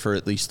he's here for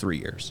at least 3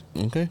 years.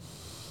 Okay.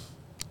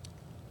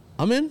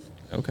 I'm in.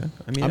 Okay.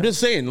 I mean, I'm just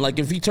saying, like,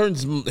 if he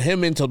turns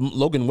him into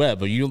Logan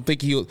Webb, or you don't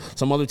think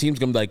some other team's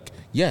going to be like,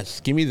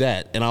 yes, give me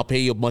that, and I'll pay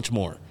you much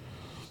more.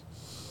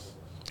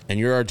 And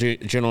you're our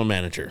general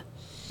manager.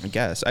 I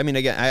guess. I mean,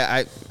 again,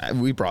 I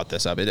we brought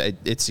this up.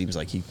 It seems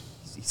like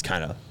he's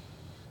kind of.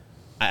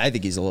 I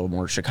think he's a little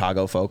more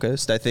Chicago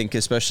focused. I think,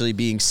 especially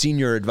being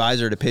senior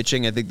advisor to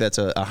pitching, I think that's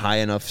a high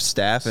enough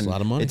staff, and a lot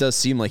of money. It does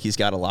seem like he's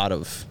got a lot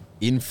of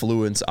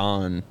influence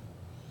on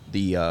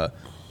the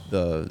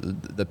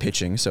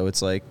pitching. So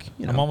it's like,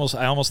 you know.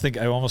 I almost think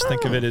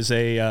of it as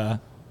a.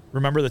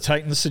 Remember the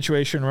Titans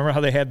situation? Remember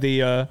how they had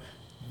the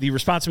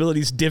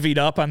responsibilities divvied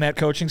up on that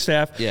coaching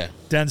staff? Yeah.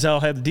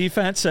 Denzel had the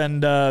defense,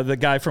 and the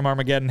guy from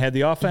Armageddon had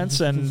the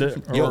offense, and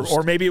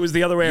or maybe it was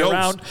the other way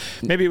around.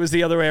 Maybe it was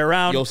the other way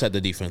around. Yost had the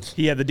defense.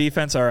 He had the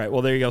defense. All right.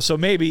 Well, there you go. So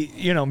maybe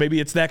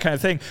it's that kind of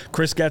thing.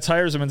 Chris Getz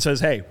hires him and says,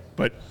 "Hey,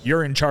 but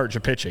you're in charge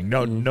of pitching.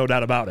 No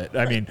doubt about it."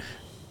 I mean.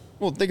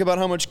 Well, think about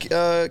how much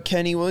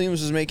Kenny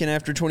Williams was making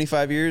after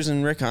 25 years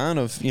and Rick Hahn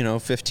of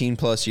 15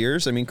 plus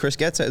years. I mean, Chris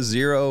Getz has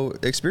zero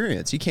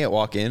experience. You can't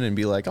walk in and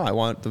be like, "Oh, I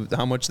want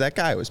how much that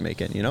guy was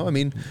making." I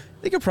mean,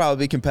 they could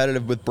probably be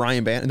competitive with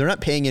Brian Bannister. They're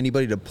not paying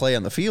anybody to play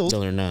on the field.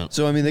 No, they're not.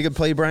 So I mean, they could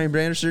play Brian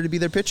Bannister to be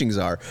their pitching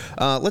czar.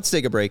 Let's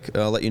take a break.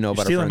 I'll let you know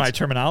about stealing our friends. my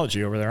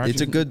terminology over there. Aren't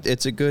you?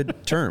 It's a good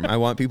term. I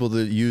want people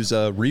to use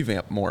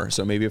revamp more.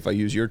 So maybe if I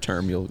use your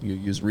term, you'll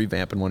use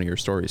revamp in one of your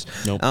stories.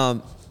 Nope.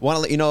 Want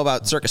to let you know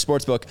about Circa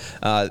Sportsbook.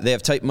 They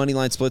have tight money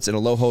line splits and a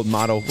low hold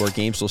model where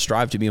games will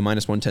strive to be a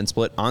 -110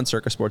 split on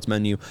Circa Sports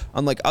menu,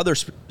 unlike other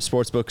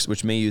sportsbooks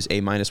which may use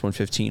a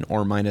 -115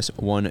 or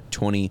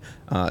 -120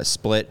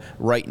 split.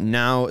 Right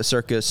now,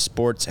 Circa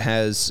Sports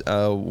has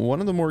one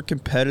of the more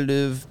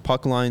competitive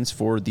puck lines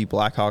for the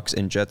Blackhawks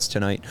and Jets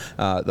tonight.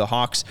 The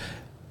Hawks,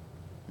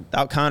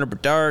 without Connor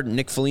Bedard,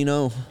 Nick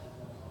Foligno,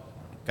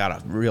 got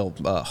a real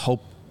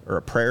hope or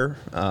a prayer,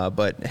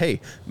 but hey,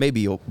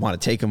 maybe you'll want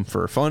to take them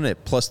for fun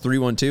at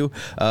 +312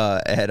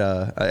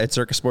 at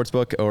Circa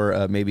Sportsbook,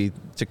 or maybe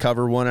to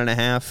cover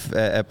 1.5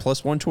 at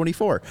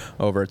 +124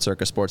 over at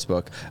Circa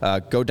Sportsbook.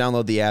 Go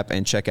download the app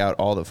and check out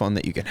all the fun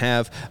that you can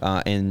have.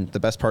 And the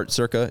best part,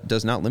 Circa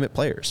does not limit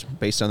players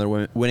based on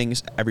their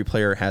winnings. Every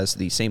player has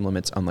the same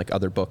limits, unlike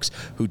other books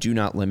who do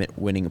not limit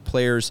winning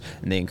players,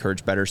 and they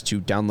encourage bettors to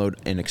download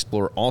and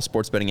explore all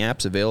sports betting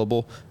apps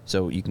available,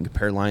 so you can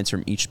compare lines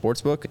from each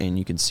sportsbook, and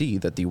you can see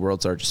that the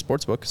world's largest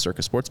sportsbook,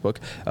 Circa Sportsbook,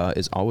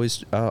 is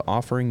always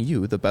offering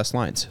you the best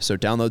lines. So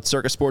download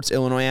Circa Sports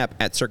Illinois app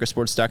at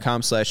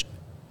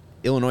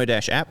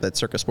circasports.com/Illinois-app. That's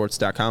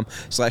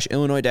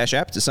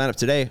circasports.com/Illinois-app to sign up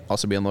today.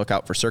 Also be on the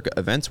lookout for Circa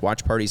events,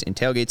 watch parties, and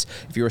tailgates.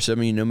 If you or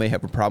someone you know may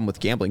have a problem with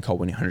gambling, call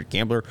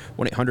 1-800-GAMBLER,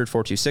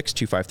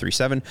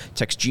 1-800-426-2537.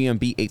 Text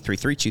GMB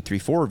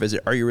 833-234, or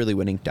visit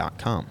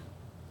areyourreallywinning.com.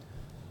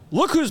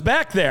 Look who's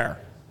back there.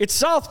 It's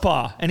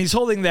Southpaw, and he's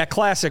holding that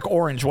classic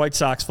orange White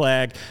Sox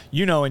flag.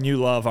 You know and you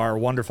love our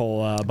wonderful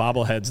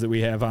bobbleheads that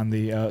we have on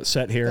the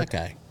set here. That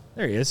guy.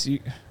 There he is.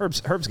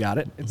 Herb's got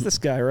it. It's this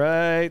guy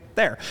right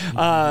there.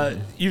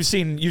 You've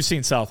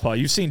seen Southpaw.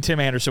 You've seen Tim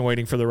Anderson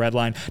waiting for the red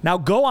line. Now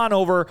go on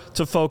over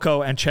to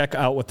FOCO and check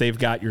out what they've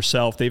got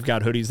yourself. They've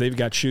got hoodies. They've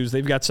got shoes.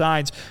 They've got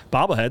signs,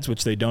 bobbleheads,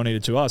 which they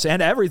donated to us, and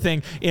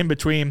everything in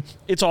between.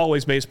 It's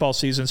always baseball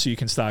season, so you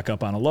can stock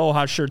up on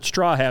Aloha shirts,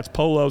 straw hats,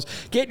 polos.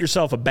 Get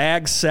yourself a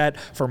bag set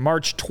for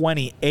March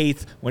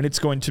 28th when it's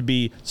going to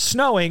be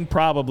snowing,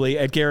 probably,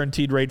 at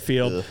Guaranteed Rate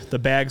Field. Ugh. The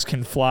bags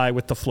can fly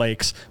with the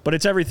flakes, but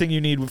it's everything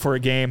you need for a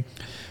game.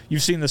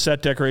 You've seen the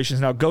set decorations.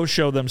 Now go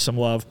show them some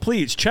love.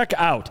 Please check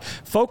out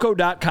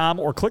FOCO.com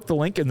or click the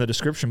link in the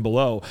description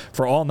below.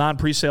 For all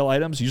non-presale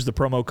items, use the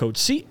promo code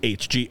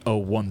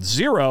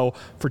CHGO10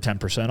 for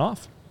 10%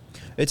 off.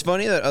 It's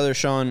funny that other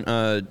Sean,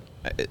 I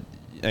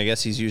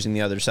guess he's using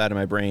the other side of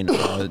my brain,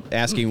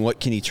 asking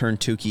what can he turn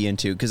Tukey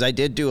into, because I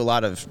did do a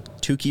lot of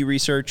Tukey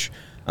research.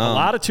 A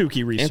lot of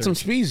Tukey research. And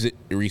some Spees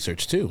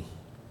research, too.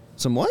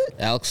 Some what?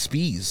 Alex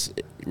Spees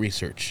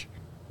research.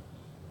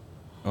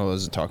 Oh, I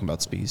was talking about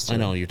Spees, too. I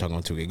know you're talking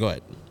about Tukey. Go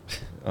ahead.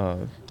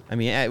 I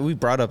mean, we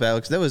brought up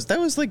Alex. That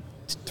was like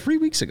 3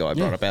 weeks ago. I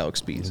brought up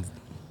Alex Spees.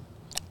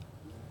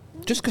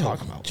 Just go.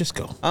 Just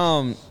go.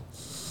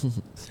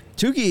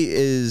 Tukey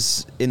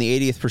is in the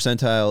 80th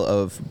percentile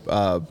of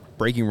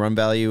breaking run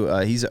value.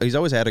 He's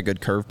always had a good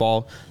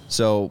curveball.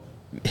 So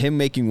him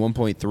making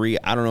 1.3,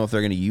 I don't know if they're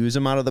going to use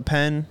him out of the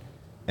pen,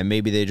 and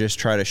maybe they just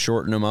try to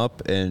shorten him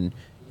up, and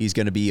he's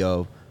going to be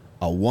a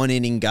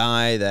one-inning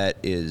guy that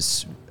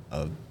is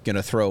going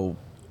to throw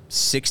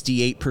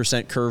 68%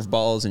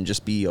 curveballs and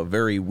just be a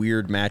very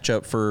weird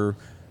matchup for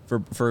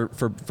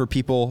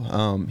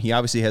people. He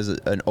obviously has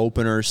an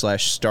opener /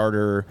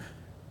 starter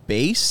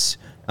base,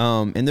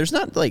 and there's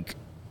not like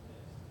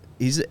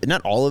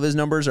not all of his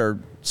numbers are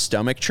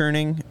stomach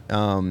churning.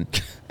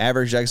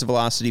 Average exit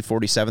velocity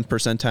 47th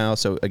percentile,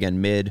 so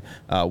again mid.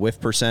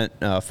 Whiff percent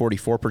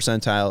 44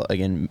 percentile,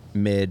 again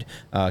mid.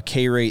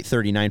 K rate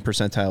 39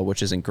 percentile,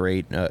 which isn't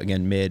great,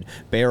 again mid.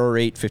 Barrel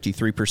rate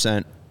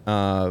 53%.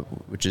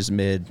 which is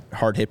mid,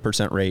 hard hit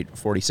percent rate,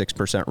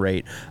 46%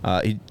 rate.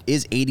 He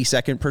is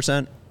 82nd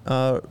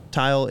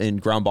percentile in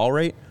ground ball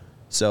rate.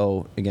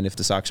 So, again, if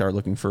the Sox are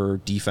looking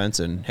for defense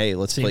and, hey,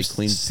 let's play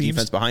clean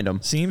defense behind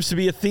them. Seems to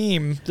be a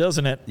theme,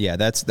 doesn't it? Yeah,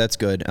 that's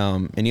good.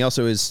 And he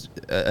also is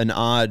an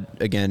odd,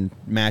 again,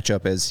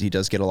 matchup as he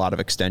does get a lot of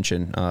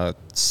extension,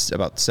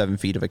 about 7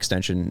 feet of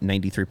extension,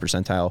 93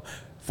 percentile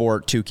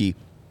for Tukey.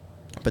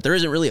 But there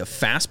isn't really a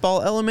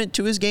fastball element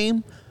to his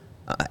game.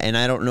 And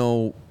I don't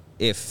know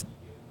if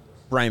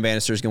Brian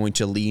Bannister is going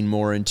to lean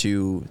more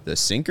into the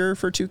sinker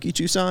for Tukey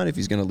Toussaint, if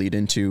he's going to lead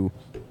into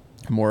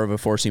more of a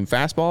four-seam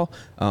fastball.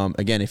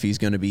 Again, if he's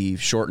going to be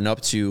shortened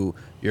up to,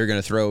 you're going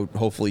to throw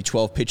hopefully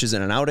 12 pitches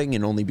in an outing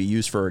and only be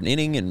used for an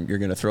inning, and you're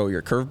going to throw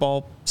your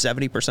curveball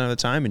 70% of the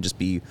time and just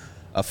be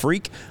a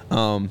freak.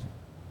 I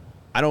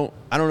don't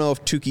know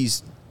if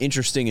Tukey's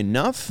interesting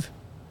enough,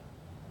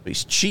 but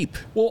he's cheap.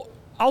 Well,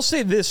 I'll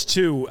say this,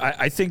 too.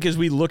 I think as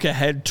we look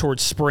ahead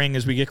towards spring,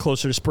 as we get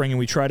closer to spring and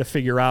we try to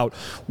figure out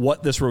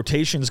what this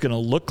rotation is going to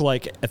look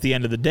like at the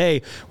end of the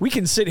day, we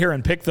can sit here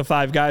and pick the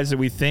 5 guys that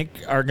we think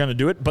are going to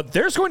do it, but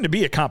there's going to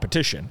be a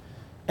competition.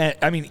 And,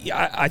 I mean,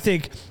 I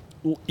think,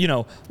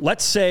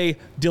 let's say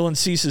Dylan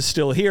Cease is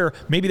still here.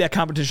 Maybe that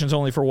competition is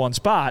only for one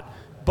spot,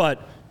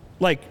 but,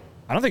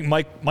 I don't think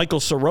Michael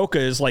Soroka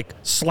is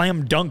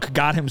slam dunk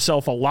got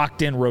himself a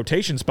locked-in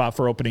rotation spot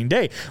for opening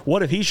day.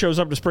 What if he shows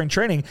up to spring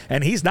training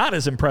and he's not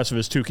as impressive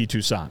as Tukey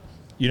Toussaint?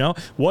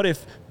 What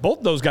if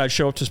both those guys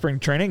show up to spring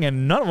training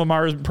and none of them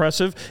are as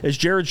impressive as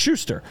Jared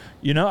Schuster?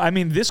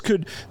 This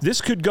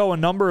could go a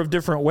number of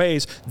different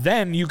ways.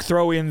 Then you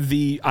throw in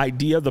the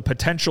idea, the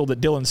potential that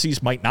Dylan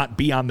Cease might not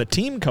be on the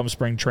team come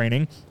spring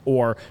training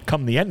or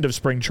come the end of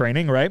spring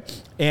training,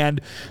 right?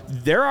 And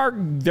there are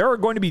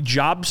going to be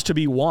jobs to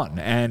be won.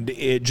 And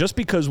just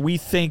because we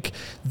think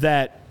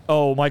that,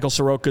 Michael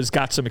Soroka's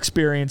got some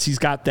experience, he's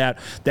got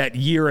that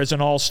year as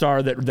an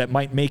all-star that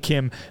might make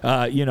him,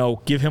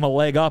 give him a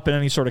leg up in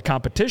any sort of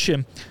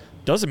competition,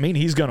 doesn't mean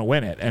he's going to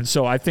win it. And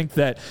so I think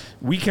that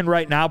we can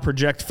right now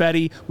project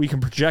Fetty, we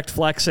can project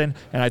Flexen,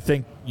 and I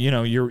think,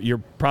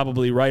 you're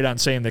probably right on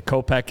saying that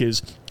Kopech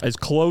is as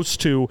close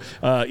to,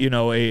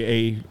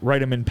 a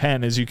write-him-in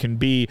pen as you can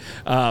be.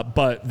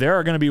 But there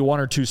are going to be 1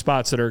 or 2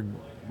 spots that are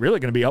really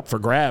going to be up for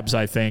grabs,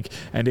 I think,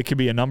 and it could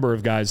be a number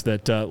of guys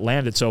that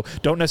landed. So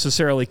don't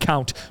necessarily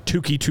count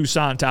Tukey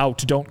Toussaint out.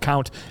 Don't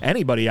count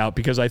anybody out,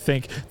 because I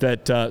think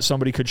that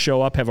somebody could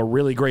show up, have a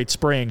really great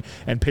spring,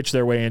 and pitch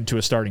their way into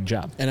a starting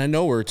job. And I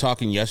know we were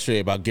talking yesterday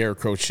about Garrett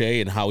Crochet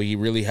and how he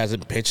really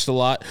hasn't pitched a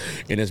lot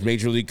in his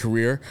major league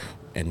career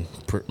and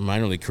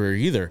minor league career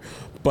either.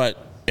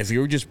 But if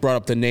you just brought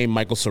up the name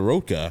Michael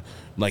Soroka,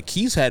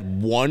 he's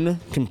had one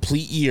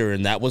complete year,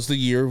 and that was the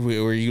year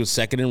where he was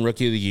second in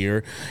Rookie of the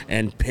Year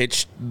and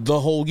pitched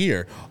the whole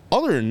year.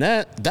 Other than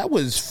that, that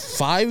was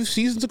 4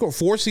 seasons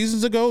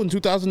ago in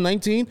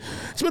 2019.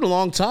 It's been a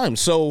long time.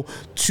 So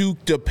to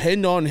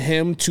depend on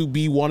him to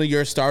be one of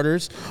your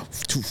starters,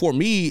 for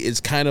me, is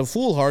kind of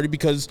foolhardy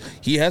because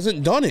he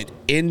hasn't done it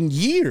in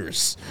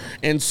years.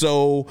 And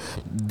so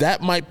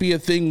that might be a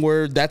thing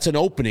where that's an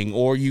opening,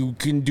 or you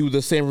can do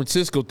the San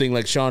Francisco thing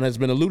like Sean has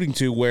been alluding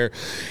to, where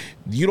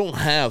you don't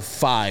have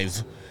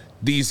 5.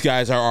 These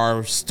guys are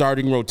our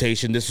starting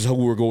rotation. This is who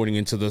we're going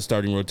into the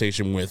starting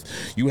rotation with.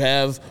 You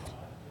have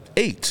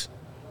 8.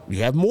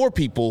 You have more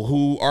people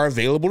who are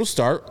available to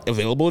start,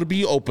 available to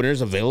be openers,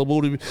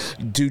 available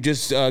to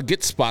just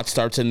get spot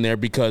starts in there,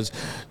 because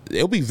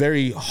it'll be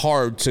very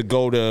hard to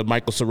go to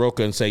Michael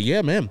Soroka and say,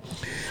 yeah, man,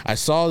 I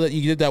saw that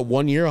you did that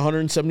 1 year,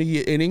 170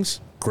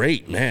 innings.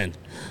 Great, man.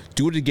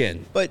 Do it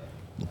again. But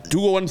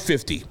do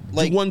 150, do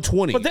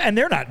 120. But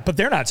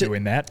they're not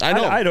doing that.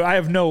 I know.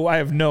 I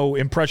have no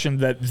impression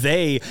that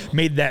they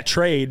made that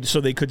trade so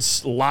they could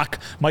lock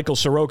Michael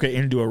Soroka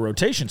into a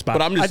rotation spot.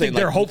 But I'm just saying,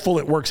 they're hopeful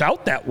it works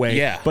out that way.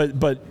 Yeah.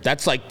 But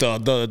that's the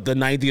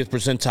 90th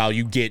percentile.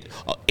 You get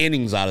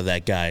innings out of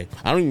that guy.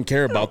 I don't even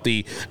care about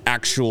the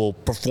actual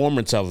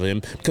performance of him,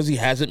 because he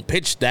hasn't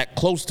pitched that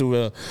close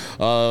to a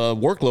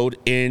workload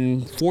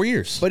in 4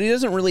 years. But he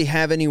doesn't really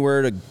have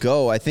anywhere to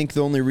go. I think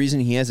the only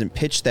reason he hasn't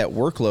pitched that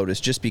workload is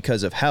just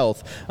because of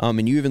health.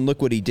 And you even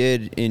look what he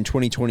did in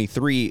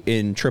 2023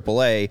 in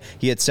AAA.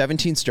 He had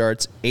 17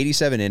 starts,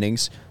 87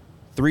 innings,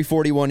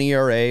 3.41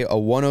 ERA, a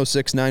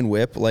 1.069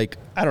 WHIP.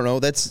 I don't know.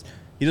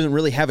 He doesn't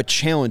really have a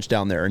challenge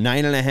down there.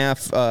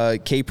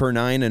 9.5 K per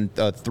 9 and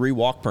 3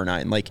 walk per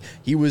 9.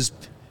 He was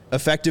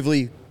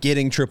effectively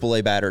getting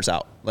AAA batters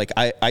out.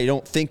 I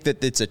don't think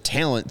that it's a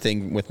talent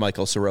thing with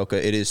Michael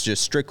Soroka. It is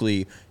just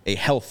strictly a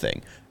health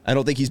thing. I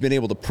don't think he's been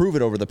able to prove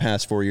it over the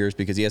past 4 years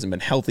because he hasn't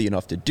been healthy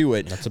enough to do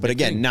it. That's a but big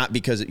again, thing. not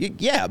because,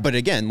 but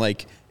again,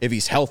 if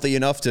he's healthy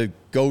enough to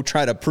go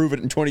try to prove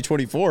it in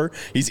 2024,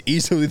 he's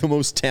easily the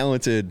most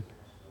talented,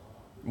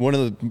 one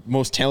of the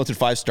most talented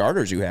 5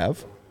 starters you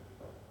have.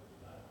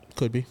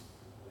 Could be.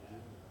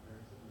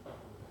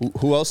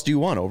 Who else do you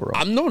want overall?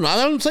 I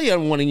don't say I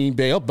don't want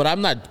anybody else, but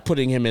I'm not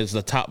putting him as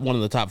one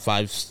of the top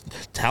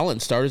 5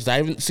 talent starters. I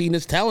haven't seen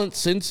his talent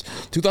since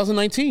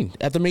 2019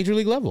 at the major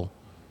league level.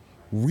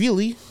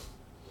 Really?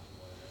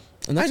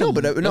 I know,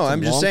 but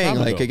I'm just saying,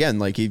 like, again,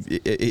 like he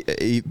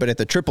but at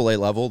the AAA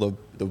level,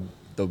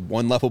 the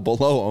one level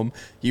below him,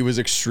 he was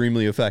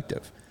extremely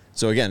effective.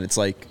 So again, it's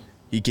like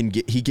he can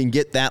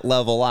get that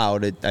level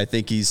out. I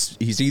think he's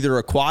either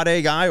a quad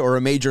A guy or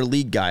a major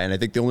league guy, and I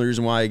think the only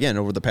reason why, again,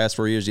 over the past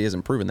 4 years he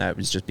hasn't proven that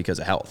is just because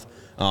of health.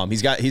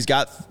 He's got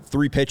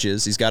 3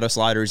 pitches. He's got a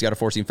slider. He's got a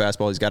four-seam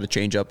fastball. He's got a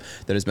changeup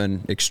that has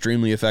been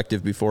extremely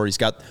effective before. He's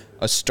got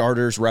a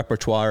starter's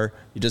repertoire.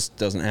 He just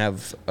doesn't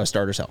have a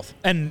starter's health.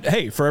 And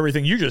hey, for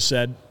everything you just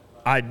said,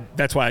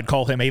 that's why I'd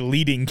call him a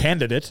leading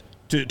candidate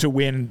to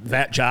win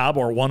that job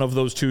or one of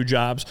those 2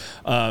 jobs,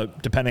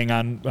 depending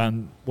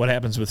on what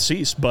happens with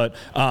Cease. But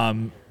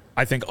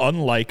I think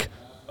unlike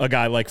a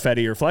guy like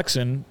Fedde or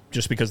Flexen,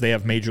 just because they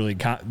have major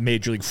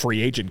league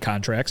free agent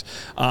contracts,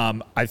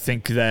 I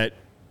think that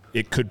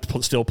it could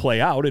still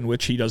play out in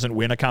which he doesn't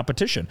win a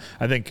competition.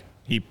 I think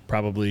he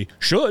probably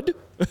should,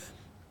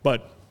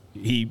 but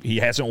he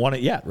hasn't won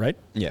it yet, right?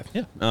 Yeah.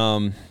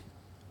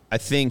 I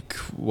think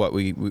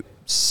we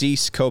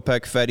Cease,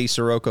 Kopech, Fedde,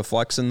 Soroka,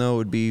 Flexen, though,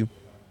 would be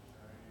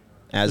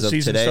as the of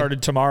season today.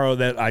 Started tomorrow.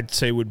 That I'd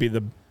say would be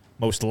the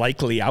most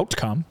likely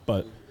outcome,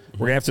 but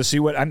we're gonna have to see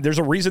what. There's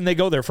a reason they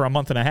go there for a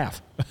month and a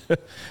half.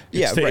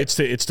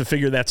 It's to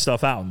figure that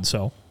stuff out. And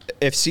so,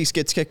 if Cease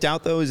gets kicked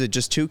out, though, is it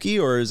just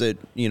Tukey, or is it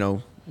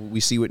we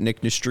see what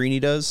Nick Nastrini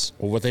does,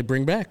 or what they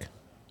bring back?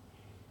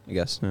 I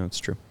guess that's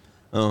true.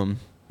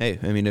 Hey,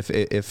 I mean, if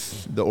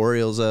the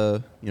Orioles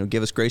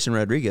give us Grayson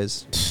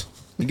Rodriguez,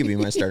 he could be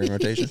my starting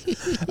rotation.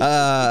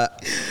 All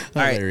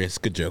right, hilarious,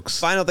 good jokes.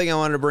 Final thing I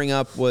wanted to bring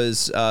up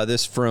was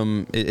this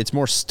from it's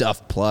more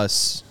Stuff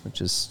Plus,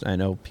 which is I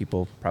know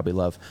people probably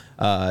love.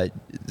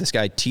 This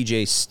guy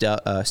TJ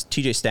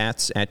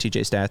Stats at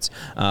TJ Stats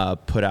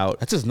put out.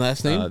 That's his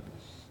last name.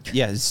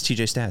 Yeah, it's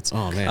TJ Stats.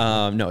 Oh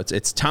man, no,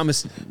 it's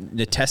Thomas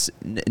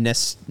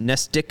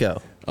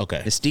Nestico. Okay,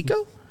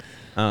 Nestico.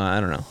 I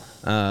don't know.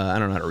 I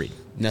don't know how to read.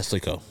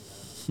 Nestleco.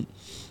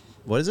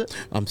 What is it?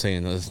 I'm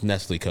saying it's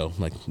Nestleco,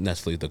 like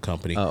Nestle, the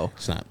company. Oh,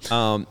 it's not.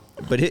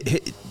 But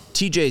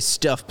TJ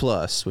Stuff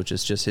Plus, which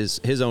is just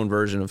his own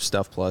version of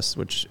Stuff Plus,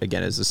 which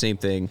again is the same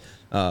thing.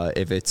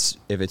 If it's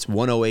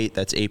 108,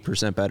 that's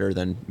 8% better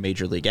than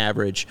major league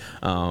average.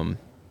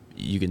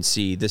 You can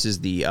see this is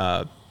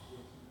the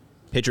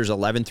pitchers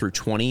 11 through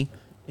 20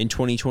 in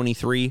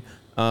 2023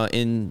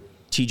 in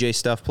TJ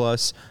Stuff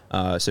Plus.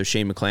 So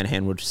Shane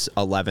McClanahan was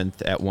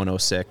 11th at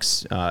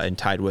 106 and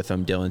tied with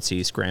him Dylan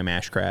Cease, Graham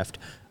Ashcraft.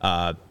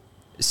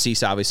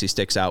 Cease obviously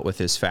sticks out with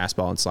his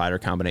fastball and slider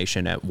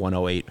combination at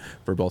 108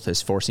 for both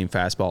his four-seam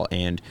fastball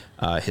and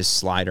his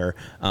slider.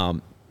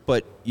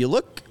 But you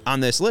look on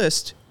this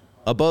list,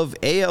 above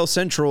AL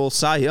Central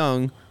Cy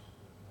Young,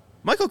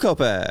 Michael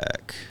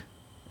Kopech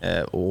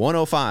at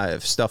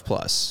 105 Stuff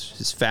Plus.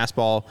 His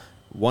fastball,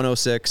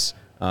 106.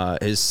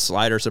 His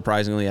slider,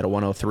 surprisingly, at a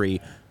 103.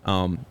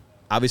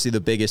 Obviously,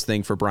 the biggest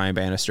thing for Brian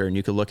Bannister, and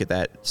you could look at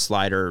that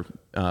slider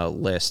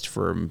list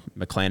from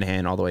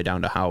McClanahan all the way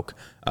down to Houck.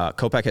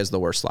 Kopech has the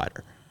worst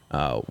slider.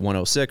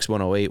 106,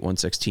 108,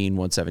 116,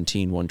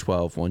 117,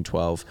 112,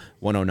 112,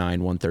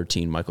 109,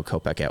 113. Michael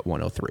Kopech at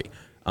 103.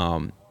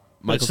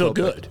 But it's still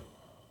good.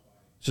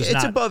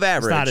 It's above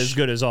average. It's not as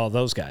good as all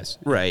those guys.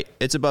 Right.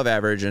 It's above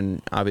average,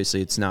 and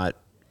obviously it's not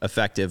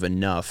effective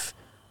enough.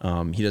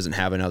 He doesn't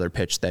have another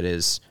pitch that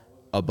is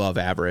above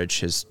average.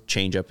 His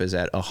changeup is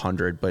at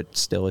 100, but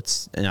still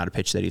it's not a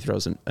pitch that he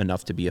throws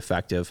enough to be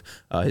effective.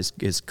 His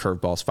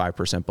curveball's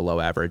 5% below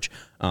average.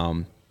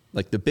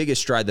 Like the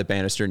biggest stride that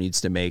Bannister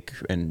needs to make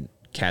and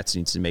Katz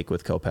needs to make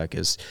with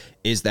Kopech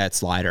is that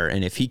slider.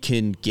 And if he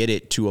can get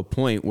it to a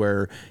point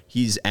where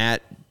he's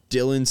at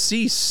Dylan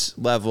Cease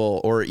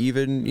level or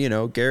even,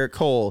 Garrett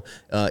Cole,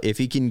 if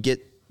he can get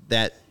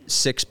that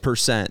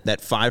 6%,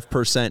 that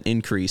 5%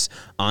 increase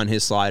on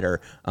his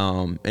slider,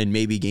 and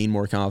maybe gain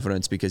more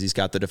confidence because he's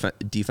got the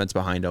defense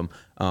behind him.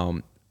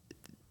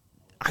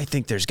 I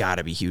think there's got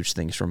to be huge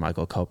things from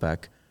Michael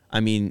Kopech. I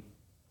mean,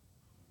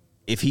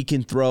 if he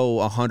can throw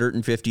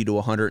 150 to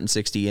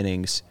 160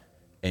 innings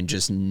and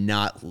just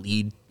not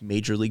lead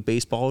Major League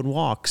Baseball in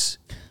walks,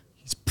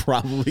 he's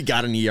probably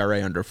got an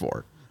ERA under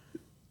 4.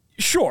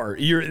 Sure,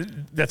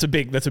 that's a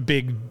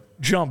big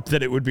jump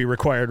that it would be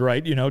required,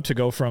 right? To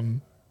go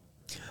from.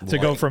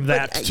 From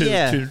that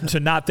to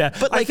not that.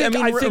 But I think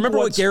remember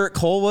what Garrett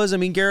Cole was? I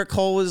mean, Garrett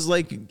Cole was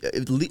like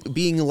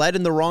being led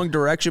in the wrong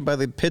direction by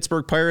the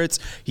Pittsburgh Pirates.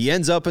 He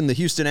ends up in the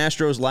Houston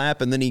Astros lap,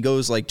 and then he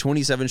goes like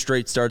 27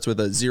 straight starts with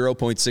a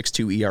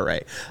 0.62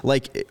 ERA.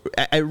 Like,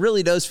 it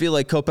really does feel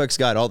like Kopech's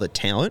got all the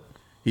talent.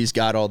 He's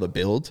got all the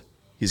build.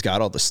 He's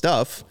got all the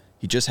stuff.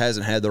 He just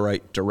hasn't had the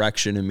right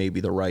direction and maybe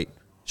the right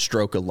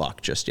stroke of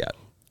luck just yet.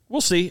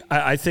 We'll see.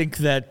 I think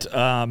that,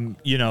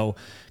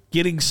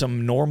 getting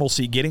some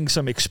normalcy, getting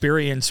some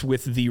experience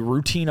with the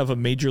routine of a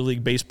Major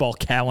League Baseball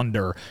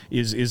calendar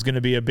is going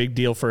to be a big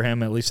deal for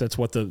him. At least that's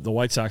what the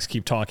White Sox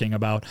keep talking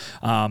about.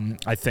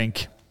 I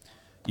think,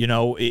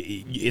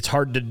 it's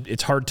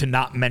hard to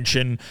not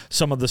mention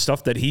some of the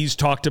stuff that he's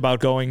talked about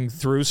going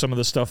through, some of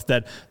the stuff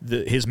that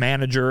his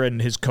manager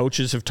and his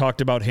coaches have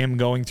talked about him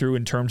going through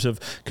in terms of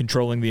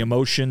controlling the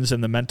emotions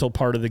and the mental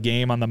part of the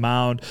game on the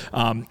mound.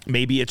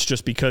 Maybe it's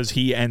just because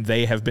he and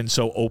they have been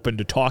so open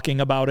to talking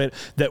about it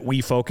that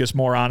we focus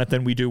more on it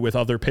than we do with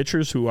other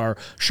pitchers who are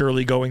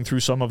surely going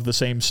through some of the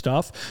same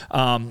stuff.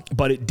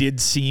 But it did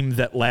seem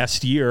that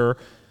last year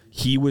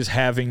he was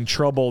having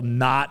trouble,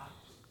 not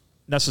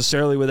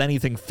necessarily with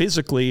anything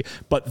physically,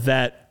 but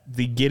that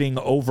the getting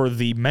over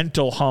the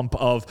mental hump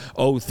of,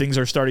 things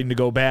are starting to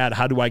go bad,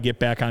 how do I get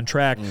back on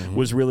track,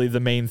 was really the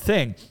main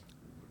thing.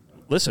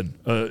 Listen,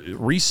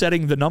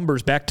 resetting the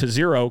numbers back to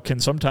zero can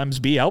sometimes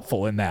be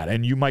helpful in that,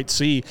 and you might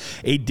see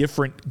a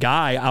different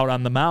guy out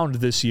on the mound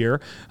this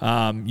year.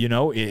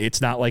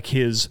 It's not like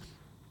his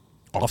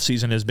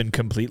offseason has been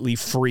completely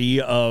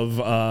free of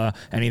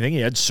anything. He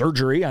had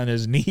surgery on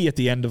his knee at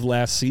the end of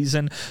last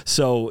season.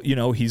 So,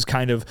 he's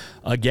kind of,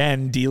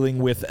 again, dealing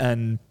with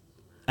an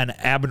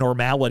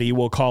abnormality,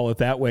 we'll call it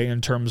that way,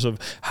 in terms of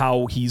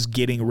how he's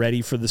getting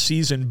ready for the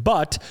season,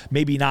 but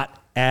maybe not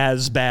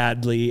as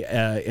badly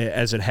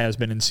as it has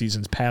been in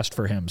seasons past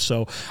for him.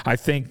 So I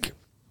think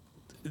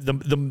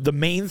the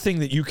main thing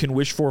that you can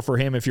wish for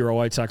him, if you're a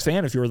White Sox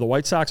fan, if you're the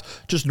White Sox,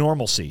 just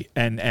normalcy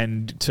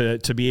and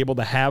to be able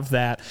to have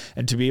that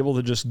and to be able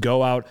to just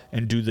go out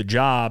and do the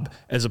job,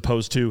 as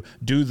opposed to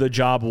do the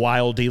job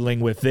while dealing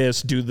with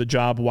this, do the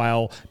job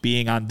while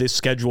being on this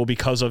schedule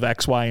because of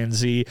X, Y, and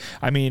Z.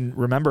 I mean,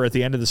 remember at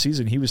the end of the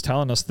season, he was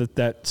telling us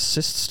that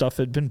cyst stuff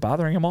had been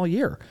bothering him all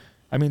year.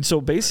 I mean,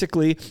 so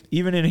basically,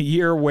 even in a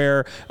year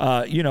where,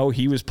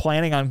 he was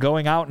planning on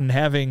going out and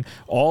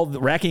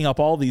racking up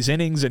all these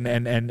innings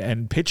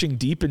and pitching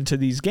deep into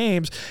these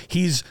games,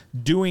 he's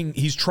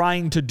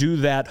trying to do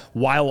that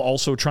while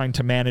also trying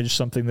to manage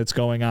something that's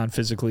going on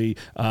physically,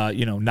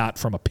 not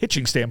from a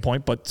pitching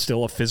standpoint, but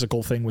still a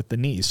physical thing with the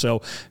knee.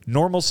 So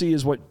normalcy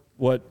is what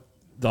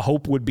the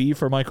hope would be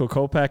for Michael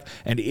Kopech.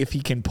 And if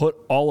he can put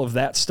all of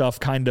that stuff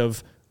kind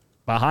of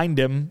behind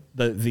him,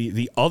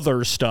 the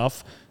other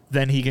stuff,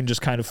 then he can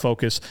just kind of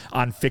focus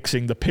on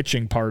fixing the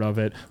pitching part of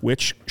it,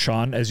 which,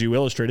 Sean, as you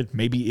illustrated,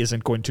 maybe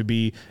isn't going to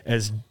be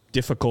as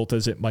difficult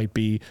as it might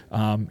be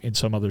in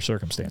some other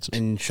circumstances.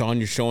 And, Sean,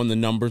 you're showing the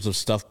numbers of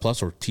Stuff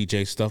Plus or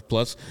TJ Stuff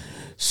Plus.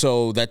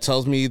 So that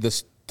tells me the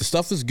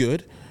stuff is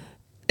good.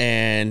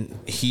 And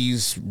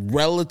he's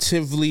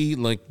relatively,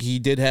 he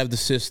did have the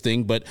cyst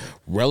thing, but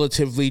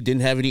relatively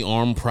didn't have any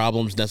arm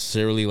problems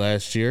necessarily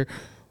last year.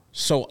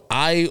 So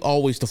I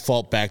always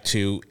default back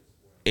to,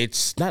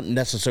 it's not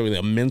necessarily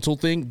a mental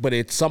thing, but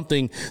it's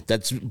something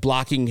that's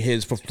blocking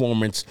his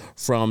performance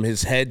from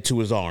his head to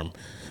his arm,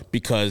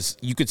 because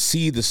you could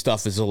see the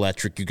stuff is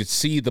electric. You could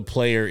see the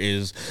player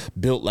is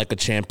built like a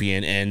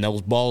champion, and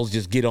those balls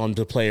just get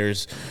onto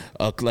players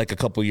like a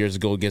couple years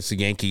ago against the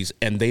Yankees,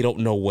 and they don't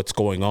know what's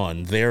going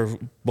on. They're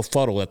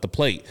befuddled at the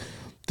plate.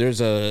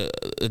 There's a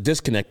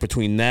disconnect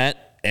between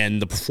that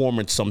and the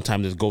performance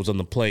sometimes that goes on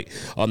the plate,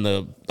 on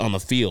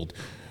the field.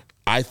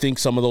 I think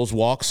some of those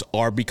walks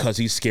are because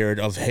he's scared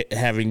of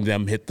having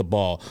them hit the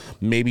ball.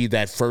 Maybe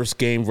that first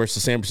game versus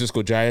the San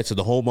Francisco Giants in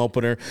the home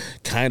opener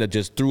kind of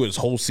just threw his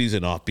whole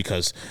season off,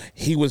 because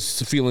he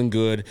was feeling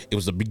good. It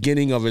was the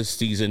beginning of his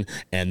season,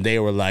 and they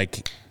were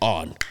like,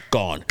 on,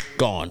 gone.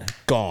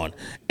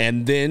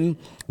 And then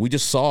we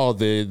just saw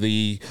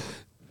the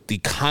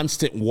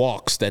constant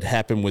walks that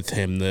happen with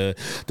him, the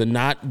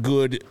not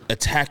good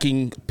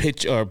attacking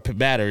pitch or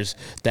batters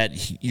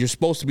that you're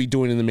supposed to be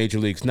doing in the major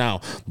leagues.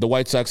 Now, the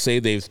White Sox say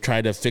they've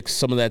tried to fix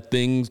some of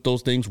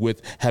those things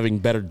with having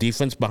better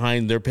defense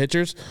behind their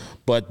pitchers,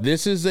 but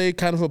this is a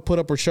kind of a put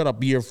up or shut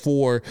up year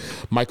for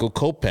Michael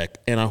Kopech,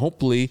 and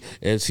hopefully,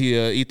 as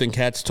Ethan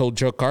Katz told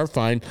Chuck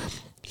Carfine,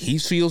 he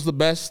feels the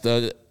best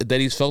that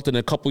he's felt in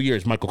a couple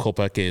years, Michael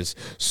Kopech is.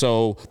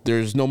 So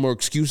there's no more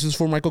excuses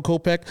for Michael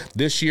Kopech.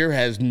 This year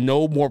has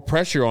no more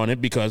pressure on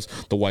it, because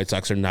the White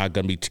Sox are not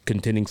going to be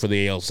contending for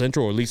the AL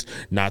Central, or at least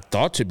not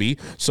thought to be.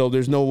 So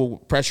there's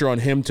no pressure on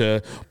him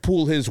to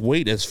pull his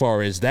weight as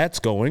far as that's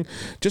going.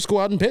 Just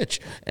go out and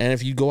pitch. And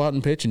if you go out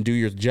and pitch and do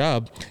your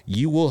job,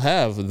 you will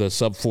have the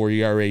sub-4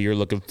 ERA you're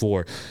looking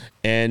for.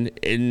 And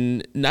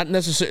not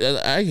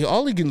necessarily,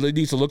 all he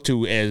needs to look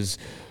to is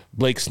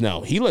Blake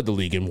Snell. He led the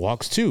league in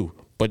walks too,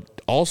 but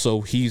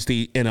also he's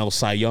the NL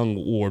Cy Young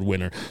Award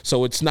winner.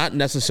 So it's not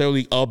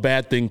necessarily a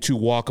bad thing to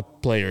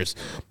walk players,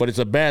 but it's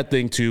a bad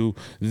thing to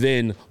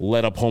then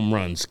let up home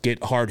runs,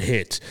 get hard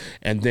hits,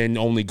 and then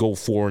only go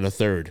 4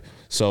 1/3.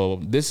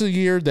 So this is a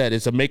year that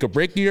is a make or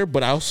break year,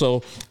 but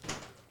also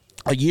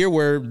a year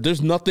where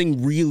there's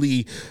nothing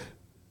really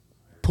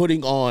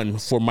putting on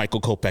for Michael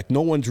Kopech.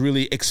 No one's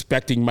really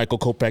expecting Michael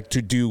Kopech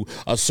to do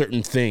a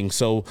certain thing,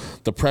 so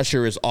the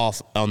pressure is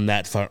off on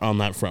that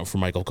front for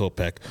Michael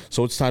Kopech.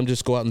 So it's time to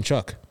just go out and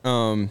chuck.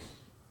 Kevin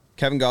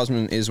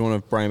Gausman is one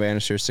of Brian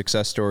Bannister's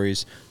success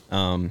stories,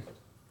 and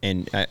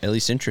at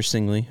least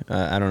interestingly,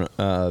 I don't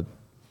know,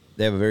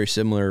 they have a very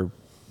similar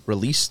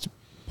release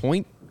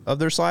point of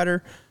their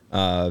slider,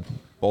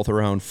 both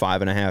around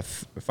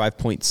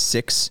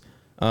 5.6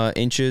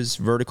 inches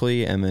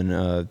vertically, and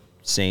then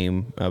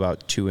same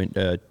about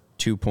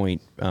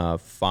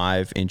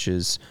 2.5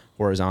 inches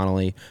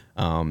horizontally,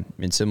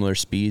 in similar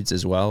speeds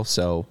as well.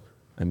 So,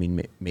 I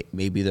mean,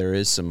 maybe there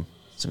is some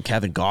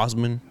Kevin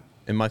Gausman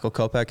and Michael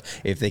Kopech.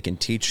 If they can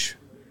teach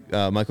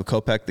Michael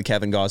Kopech the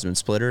Kevin Gausman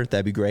splitter,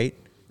 that'd be great.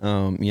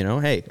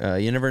 Hey,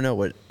 you never know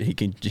what he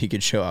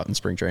could show out in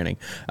spring training.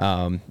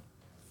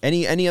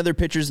 Any other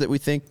pitchers that we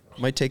think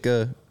might take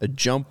a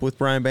jump with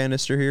Brian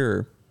Bannister here?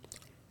 Or?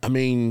 I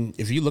mean,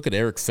 if you look at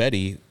Eric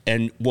Fetty,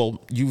 and,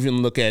 well, you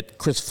even look at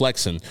Chris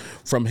Flexen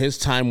from his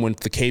time with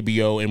the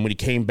KBO and when he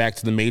came back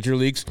to the major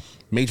leagues,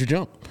 major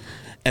jump.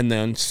 And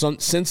then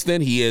since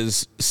then, he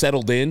has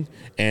settled in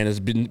and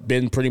has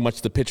been pretty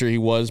much the pitcher he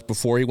was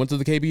before he went to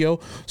the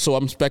KBO. So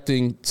I'm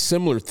expecting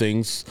similar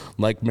things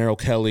like Merrill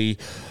Kelly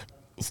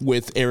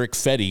with Eric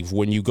Fetty.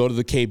 When you go to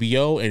the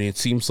KBO and it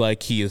seems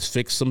like he has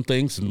fixed some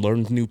things and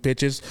learned new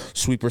pitches,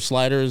 sweeper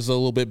slider is a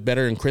little bit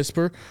better and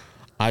crisper,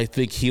 I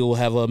think he'll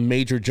have a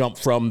major jump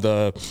from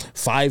the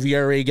 5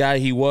 ERA guy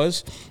he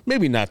was,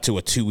 maybe not to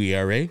a 2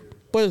 ERA,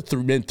 but a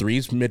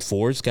mid-3s,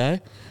 mid-4s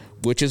guy,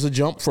 which is a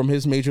jump from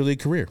his major league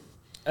career.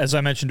 As I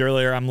mentioned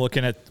earlier, I'm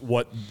looking at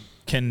what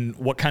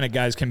kind of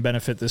guys can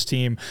benefit this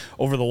team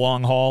over the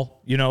long haul.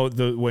 You know,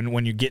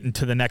 when you get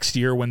into the next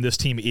year, when this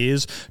team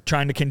is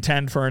trying to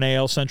contend for an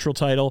AL Central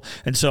title.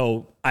 And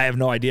so I have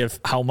no idea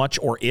how much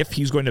or if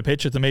he's going to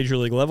pitch at the major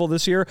league level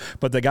this year,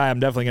 but the guy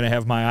I'm definitely going to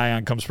have my eye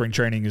on come spring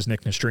training is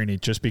Nick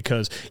Nastrini, just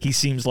because he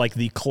seems like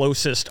the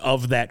closest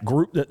of that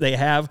group that they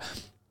have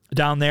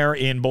down there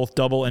in both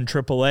double and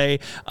triple A.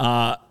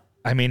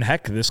 I mean,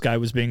 heck, this guy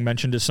was being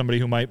mentioned as somebody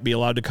who might be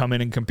allowed to come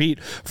in and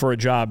compete for a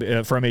job,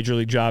 for a major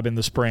league job in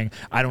the spring.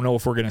 I don't know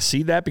if we're going to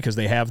see that because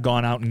they have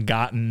gone out and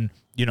gotten,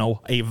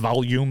 a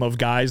volume of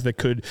guys that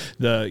could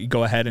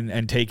go ahead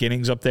and take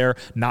innings up there,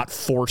 not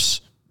force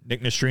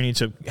Nick Nastrini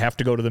to have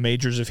to go to the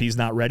majors if he's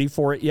not ready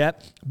for it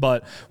yet.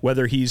 But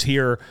whether he's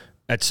here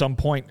at some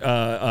point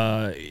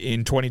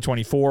in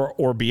 2024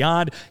 or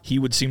beyond, he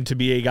would seem to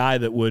be a guy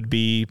that would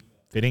be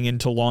fitting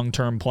into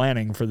long-term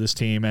planning for this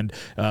team. And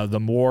the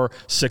more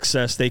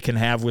success they can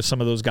have with some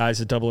of those guys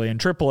at AA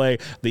and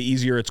AAA, the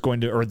easier it's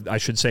going to, or I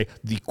should say,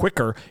 the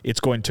quicker it's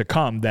going to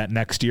come that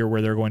next year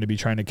where they're going to be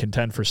trying to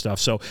contend for stuff.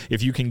 So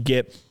if you can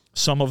get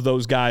some of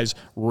those guys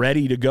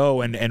ready to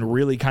go and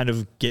really kind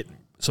of get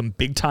some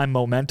big-time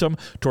momentum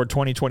toward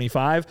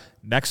 2025,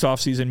 next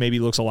offseason maybe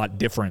looks a lot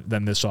different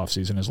than this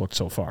offseason has looked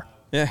so far.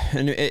 Yeah,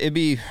 and it'd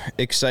be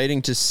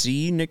exciting to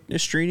see Nick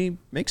Nastrini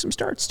make some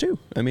starts, too.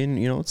 I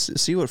mean, let's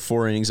see what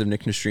 4 innings of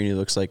Nick Nastrini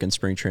looks like in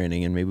spring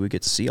training, and maybe we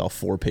get to see all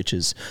 4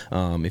 pitches,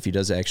 if he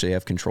does actually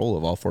have control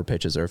of all 4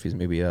 pitches, or if he's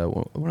maybe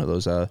one of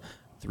those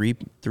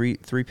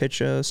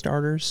three-pitch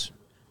starters.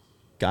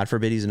 God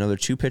forbid he's another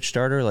 2-pitch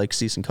starter like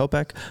Cease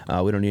Kopech.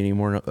 We don't need any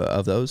more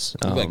of those.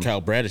 Like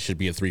Kyle Bradish should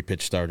be a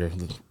 3-pitch starter,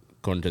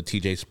 according to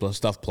TJ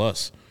Stuff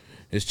Plus.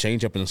 His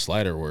changeup and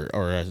slider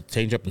or a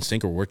changeup and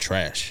sinker were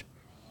trash.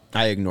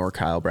 I ignore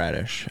Kyle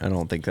Bradish. I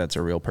don't think that's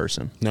a real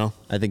person. No.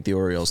 I think the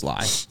Orioles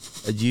lie.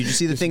 Did you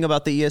see the thing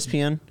about the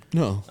ESPN?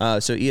 No.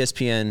 So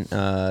ESPN,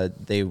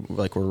 they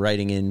were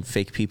writing in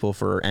fake people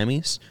for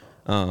Emmys.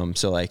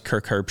 So like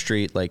Kirk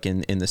Herbstreit, like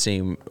in the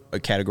same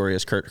category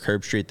as Kirk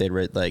Herbstreit, they'd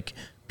write like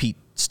Pete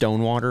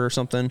Stonewater or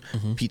something.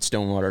 Mm-hmm. Pete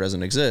Stonewater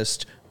doesn't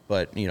exist,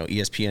 but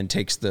ESPN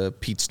takes the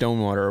Pete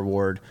Stonewater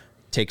award,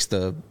 takes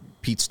the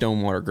Pete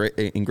Stonewater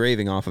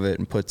engraving off of it,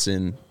 and puts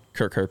in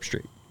Kirk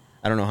Herbstreit.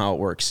 I don't know how it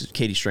works.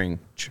 Katie String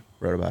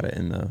wrote about it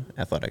in The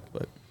Athletic,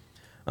 but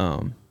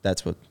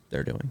that's what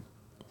they're doing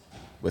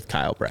with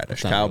Kyle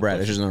Bradish. Kyle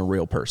Bradish isn't a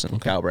real person.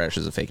 Okay. Kyle Bradish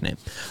is a fake name.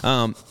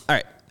 All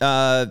right.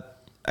 I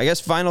guess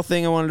final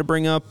thing I wanted to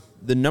bring up,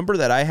 the number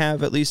that I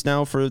have at least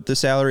now for the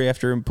salary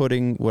after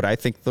inputting what I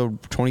think the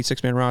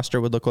 26-man roster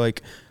would look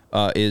like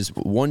is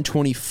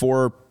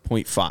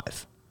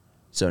 124.5.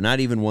 So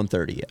not even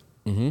 130 yet.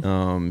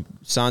 Mm-hmm.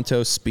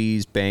 Santos,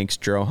 Spies, Banks,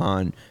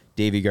 Drohan,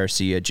 Davey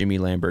Garcia, Jimmy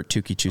Lambert,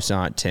 Tuki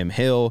Toussaint, Tim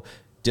Hill,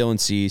 Dylan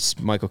Cease,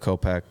 Michael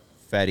Kopech,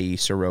 Fetty,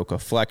 Soroka,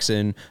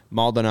 Flexen,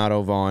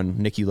 Maldonado, Vaughn,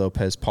 Nicky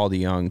Lopez, Paul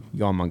DeYoung,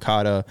 Yohan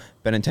Moncada,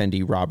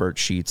 Benintendi, Robert,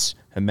 Sheets,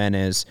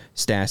 Jimenez,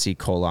 Stassi,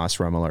 Colas,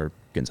 Remiller,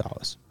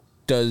 Gonzalez.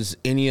 Does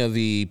any of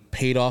the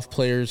paid-off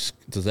players,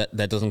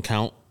 that doesn't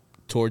count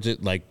towards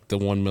it, like the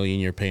 $1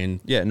 million you're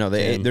paying? Yeah, no,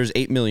 there's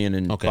 $8 million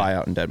in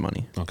buyout and dead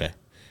money. Okay.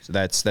 So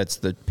that's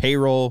the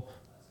payroll,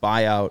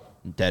 buyout,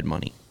 dead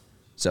money.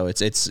 So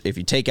it's if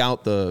you take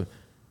out the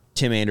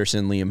Tim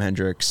Anderson, Liam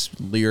Hendricks,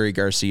 Leary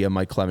Garcia,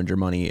 Mike Clevenger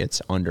money, it's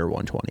under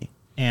 120.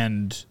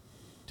 And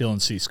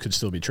Dylan Cease could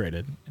still be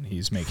traded, and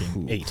he's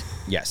making 8.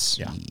 Yes.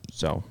 Yeah.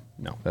 So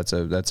no, that's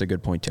a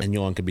good point too. And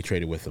Yohan could be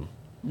traded with him.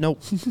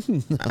 Nope.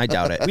 I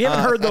doubt it. We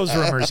haven't heard those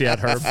rumors yet,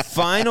 Herb.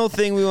 Final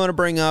thing we want to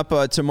bring up,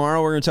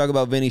 tomorrow we're going to talk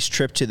about Vinny's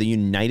trip to the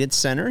United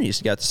Center. You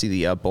got to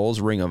see the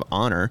Bulls Ring of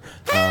Honor,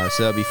 so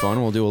that'll be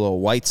fun. We'll do a little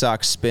White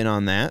Sox spin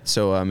on that,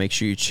 so make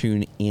sure you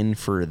tune in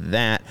for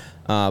that.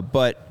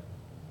 But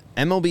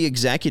MLB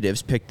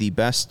executives picked the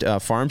best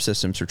farm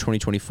systems for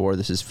 2024.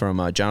 This is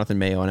from Jonathan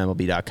Mayo on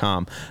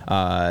MLB.com.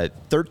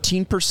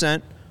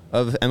 13%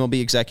 of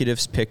MLB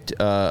executives picked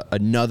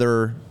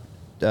another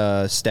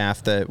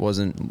staff that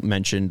wasn't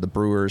mentioned. The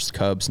Brewers,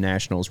 Cubs,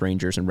 Nationals,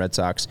 Rangers, and Red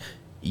Sox,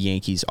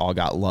 Yankees all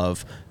got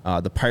love.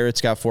 The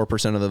Pirates got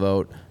 4% of the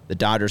vote. The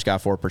Dodgers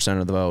got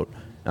 4% of the vote.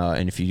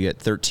 And if you get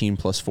 13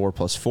 plus 4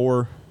 plus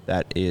 4,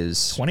 that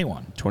is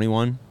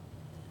 21,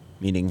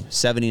 meaning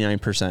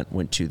 79%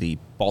 went to the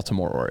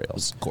Baltimore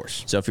Orioles. Of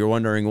course. So if you're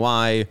wondering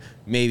why,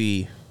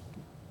 maybe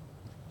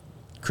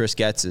Chris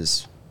Getz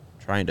is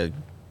trying to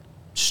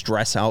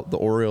stress out the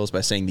Orioles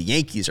by saying the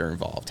Yankees are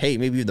involved. Hey,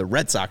 maybe the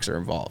Red Sox are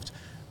involved.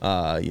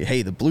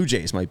 Hey, the Blue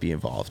Jays might be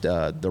involved.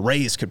 The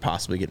Rays could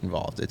possibly get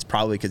involved. It's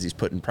probably because he's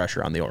putting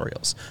pressure on the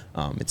Orioles.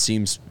 It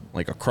seems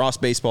like across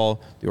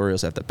baseball, the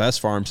Orioles have the best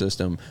farm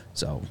system,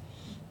 so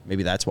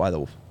maybe that's why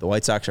the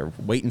White Sox are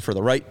waiting for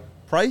the right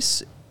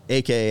price,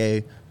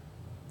 a.k.a.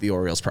 the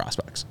Orioles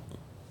prospects.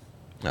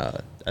 I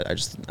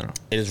don't know.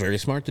 It is very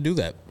smart to do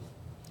that.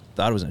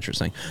 Thought it was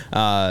interesting.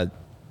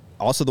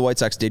 Also, the White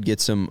Sox did get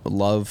some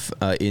love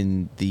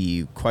in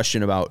the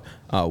question about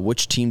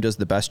which team does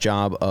the best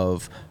job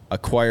of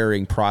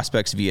acquiring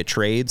prospects via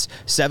trades.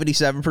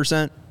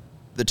 77%,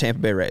 the Tampa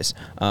Bay Rays.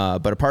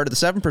 But a part of the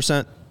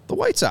 7%, the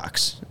White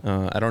Sox.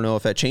 I don't know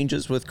if that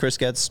changes with Chris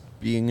Getz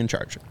being in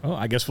charge. Oh,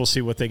 I guess we'll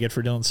see what they get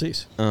for Dylan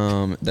Cease.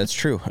 That's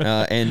true.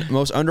 And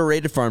most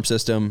underrated farm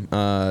system,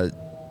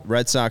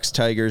 Red Sox,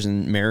 Tigers,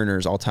 and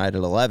Mariners all tied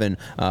at 11.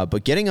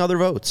 But getting other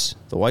votes,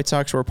 the White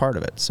Sox were a part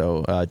of it.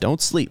 So don't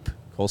sleep.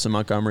 Colson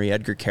Montgomery,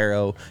 Edgar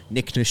Caro,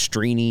 Nick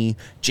Nastrini,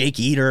 Jake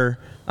Eater.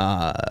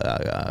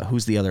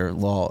 Who's the other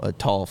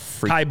tall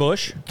freak? Kai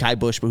Busch,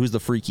 but who's the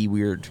freaky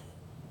weird?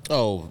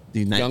 Oh,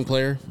 the young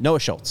player? Noah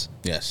Schultz.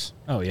 Yes.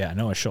 Oh, yeah,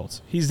 Noah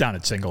Schultz. He's down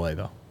at single A,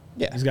 though.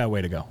 Yeah. He's got a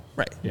way to go.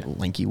 Right. Yeah.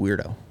 Lanky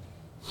weirdo.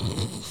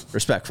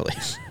 Respectfully.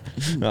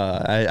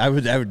 I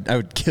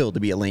would kill to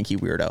be a lanky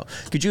weirdo.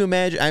 Could you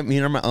imagine? I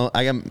mean,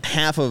 I am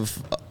half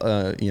of,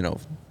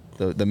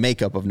 the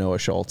makeup of Noah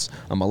Schultz.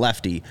 I'm a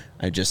lefty.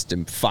 I just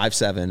am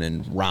 5'7"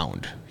 and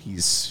round.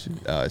 He's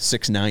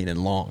 6'9"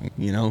 and long,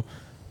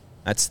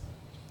 That's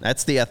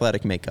the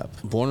athletic makeup.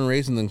 Born and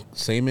raised in the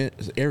same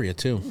area,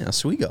 too. Yeah,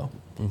 Oswego.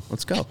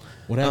 Let's go.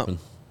 What happened?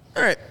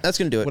 All right, that's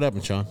going to do it. What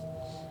happened, Sean?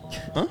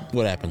 Huh?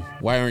 What happened?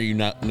 Why aren't you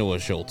not Noah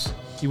Schultz?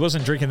 He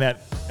wasn't drinking that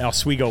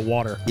Oswego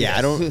water. Yeah,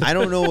 I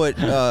don't know what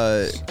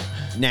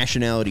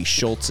nationality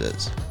Schultz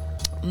is.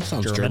 That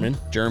sounds German.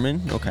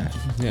 German? Okay.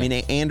 Yeah. I mean,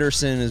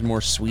 Anderson is more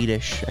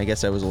Swedish. I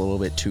guess I was a little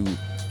bit too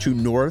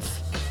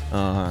north.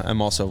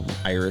 I'm also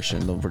Irish,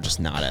 and we're just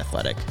not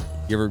athletic.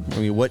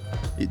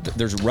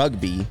 There's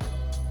rugby,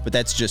 but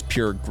that's just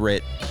pure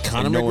grit.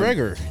 Conor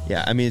McGregor.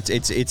 Yeah, I mean,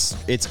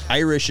 it's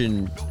Irish,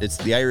 and it's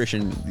the Irish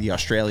and the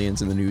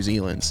Australians and the New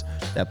Zealands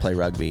that play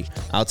rugby.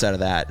 Outside of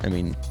that, I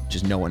mean,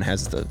 just no one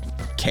has the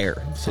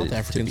care. South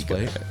Africans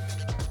play.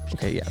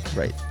 Okay, yeah,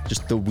 right.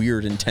 Just the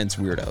weird, intense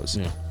weirdos.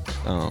 Yeah.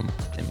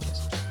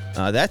 Anyways.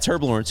 That's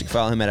Herb Lawrence. You can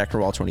follow him at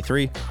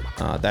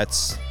Eckerwall23.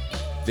 That's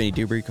Vinny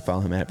Duber. You can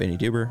follow him at Vinny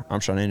Duber. I'm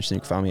Sean Anderson.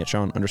 You can follow me at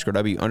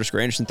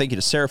Sean_W_Anderson. Thank you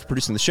to Sarah for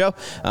producing the show.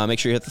 Make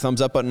sure you hit the thumbs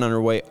up button on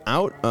our way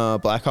out.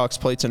 Blackhawks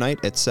play tonight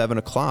at 7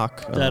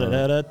 o'clock. So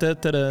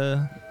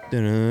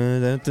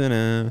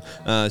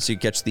you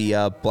catch the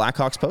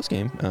Blackhawks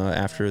postgame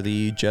after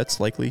the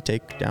Jets likely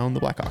take down the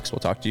Blackhawks. We'll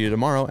talk to you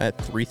tomorrow at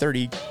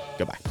 3:30.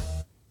 Goodbye.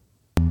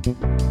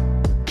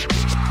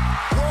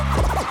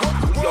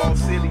 We all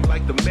silly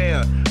like the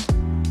mayor.